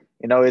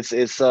it's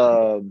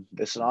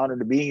an honor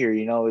to be here.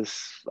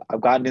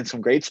 I've gotten in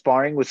some great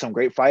sparring with some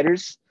great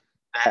fighters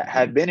that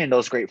have been in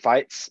those great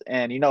fights,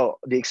 and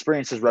the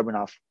experience is rubbing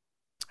off.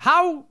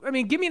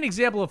 Give me an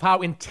example of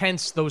how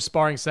intense those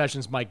sparring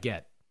sessions might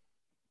get.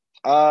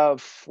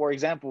 For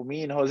example,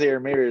 me and Jose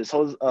Ramirez,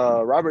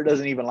 Robert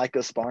doesn't even like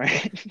us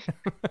sparring.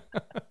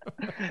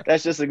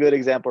 That's just a good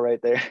example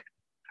right there.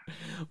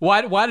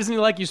 Why doesn't he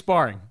like you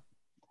sparring?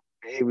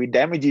 Hey, we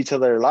damage each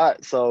other a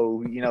lot,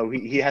 so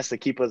he has to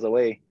keep us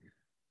away.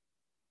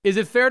 Is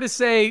it fair to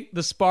say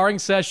the sparring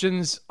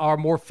sessions are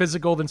more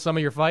physical than some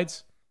of your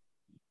fights?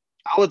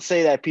 I would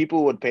say that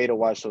people would pay to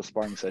watch those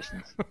sparring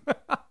sessions.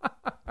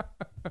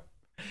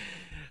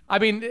 I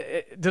mean,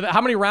 how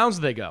many rounds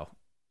do they go?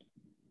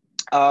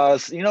 I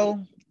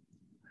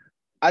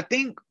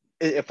think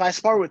if I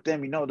spar with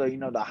them,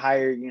 the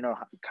higher,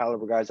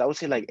 caliber guys, I would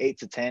say like 8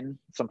 to 10,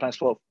 sometimes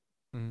 12.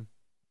 Mm-hmm.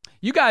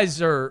 You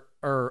guys are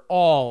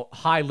all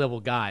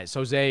high-level guys.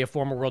 Jose, a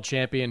former world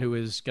champion who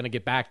is going to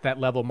get back to that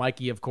level.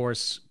 Mikey, of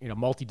course,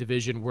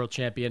 multi-division world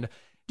champion.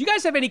 Do you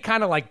guys have any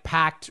kind of like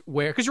pact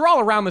where, because you're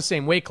all around the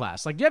same weight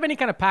class, like do you have any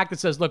kind of pact that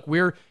says, look,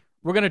 we're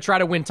going to try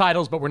to win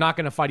titles, but we're not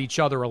going to fight each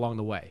other along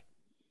the way?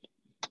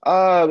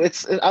 I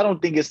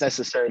don't think it's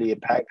necessarily a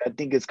pact. I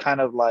think it's kind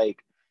of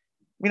like,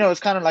 it's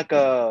kind of like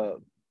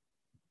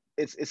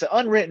it's an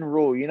unwritten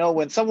rule.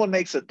 When someone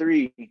makes a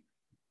three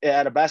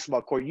at a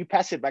basketball court, you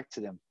pass it back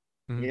to them.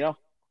 Mm-hmm.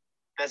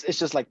 It's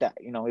just like that.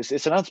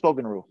 It's an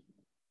unspoken rule.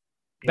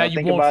 That you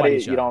think won't about fight it.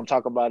 each other. You don't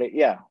talk about it.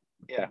 Yeah.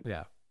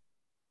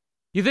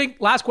 You think,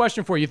 last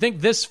question for you,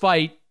 think this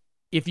fight,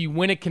 if you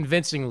win it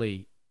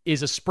convincingly,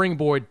 is a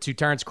springboard to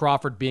Terrence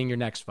Crawford being your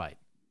next fight?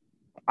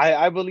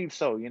 I believe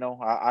so.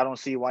 I don't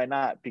see why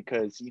not,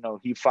 because,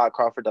 he fought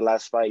Crawford the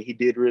last fight. He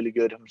did really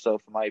good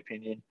himself, in my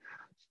opinion.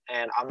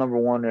 And I'm number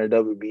one in the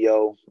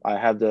WBO. I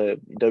have the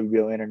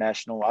WBO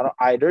International.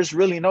 There's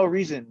really no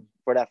reason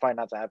for that fight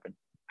not to happen.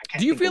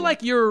 Do you feel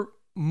like you're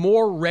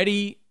more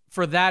ready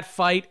for that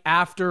fight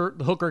after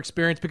the Hooker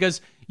experience?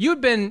 Because you've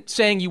been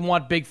saying you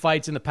want big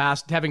fights in the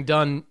past, having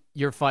done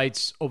your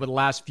fights over the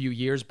last few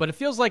years, but it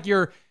feels like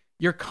your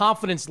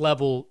confidence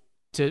level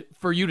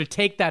for you to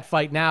take that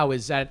fight now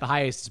is at the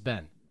highest it's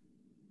been.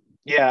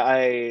 Yeah,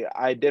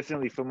 I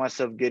definitely feel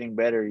myself getting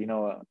better.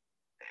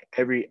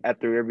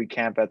 After every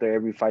camp, after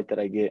every fight that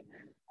I get,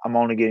 I'm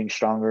only getting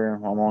stronger.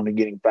 I'm only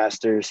getting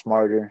faster,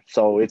 smarter.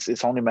 So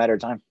it's only a matter of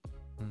time.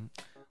 Mm-hmm.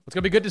 It's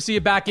going to be good to see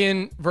you back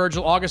in,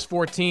 Virgil, August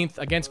 14th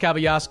against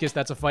Kavaliauskas.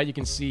 That's a fight you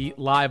can see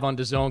live on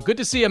DAZN. Good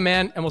to see you,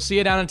 man, and we'll see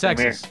you down in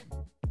Texas.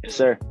 Yes,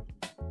 sir.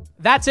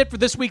 That's it for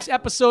this week's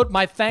episode.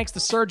 My thanks to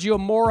Sergio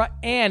Mora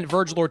and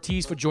Virgil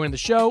Ortiz for joining the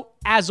show.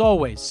 As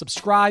always,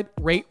 subscribe,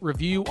 rate,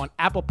 review on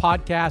Apple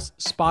Podcasts,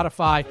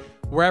 Spotify,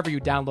 wherever you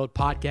download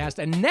podcasts.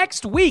 And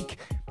next week,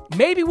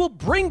 maybe we'll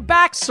bring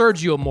back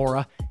Sergio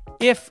Mora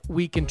if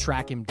we can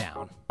track him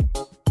down.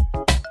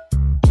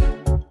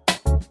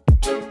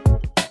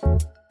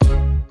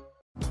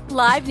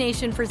 Live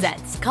Nation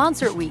presents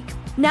Concert Week.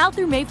 Now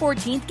through May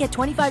 14th, get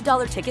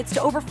 $25 tickets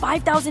to over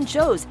 5,000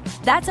 shows.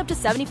 That's up to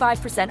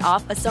 75%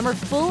 off a summer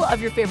full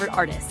of your favorite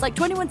artists like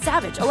 21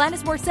 Savage,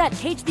 Alanis Morissette,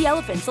 Cage the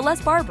Elephant,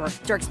 Celeste Barber,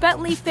 Dierks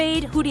Bentley,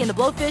 Fade, Hootie and the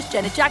Blowfish,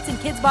 Janet Jackson,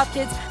 Kids Bop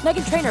Kids,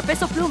 Meghan Trainor,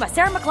 Peso Pluma,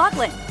 Sarah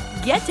McLachlan.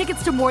 Get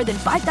tickets to more than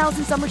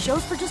 5,000 summer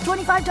shows for just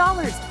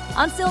 $25.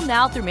 Until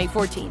now through May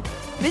 14th.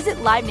 Visit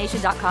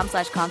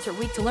LiveNation.com/Concert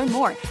Week to learn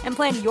more and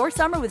plan your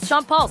summer with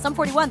Sean Paul, Sum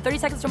 41, 30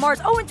 Seconds to Mars,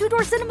 and Two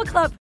Door Cinema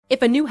Club.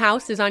 If a new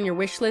house is on your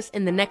wish list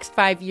in the next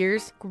 5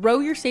 years, grow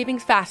your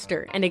savings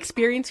faster and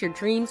experience your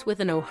dreams with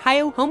an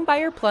Ohio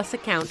Homebuyer Plus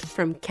account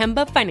from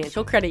Kemba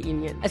Financial Credit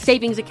Union. A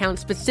savings account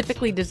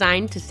specifically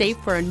designed to save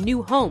for a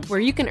new home, where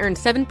you can earn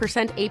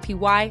 7%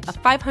 APY,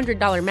 a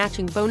 $500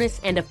 matching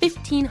bonus, and a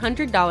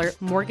 $1,500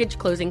 mortgage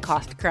closing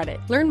cost credit.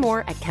 Learn more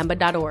at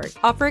Kemba.org.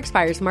 Offer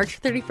expires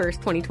March 31st,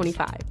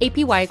 2025.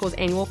 APY equals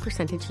annual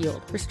percentage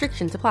yield.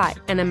 Restrictions apply.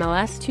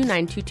 NMLS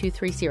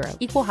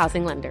 292230. Equal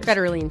housing lender.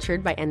 Federally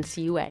insured by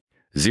NCUA.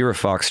 Zero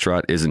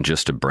Foxtrot isn't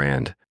just a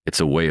brand, it's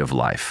a way of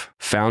life.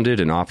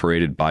 Founded and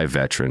operated by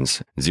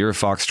veterans, Zero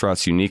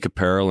Foxtrot's unique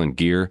apparel and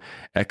gear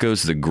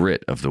echoes the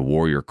grit of the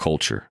warrior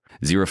culture.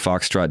 Zero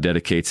Foxtrot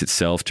dedicates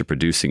itself to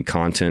producing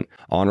content,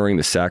 honoring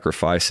the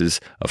sacrifices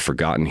of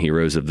forgotten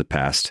heroes of the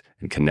past,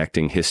 and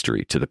connecting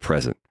history to the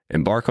present.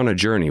 Embark on a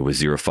journey with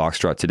Zero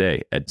Foxtrot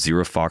today at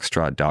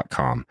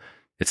zerofoxtrot.com.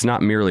 It's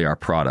not merely our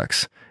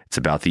products, it's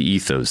about the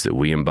ethos that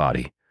we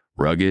embody.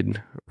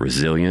 Rugged,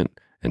 resilient,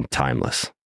 and timeless.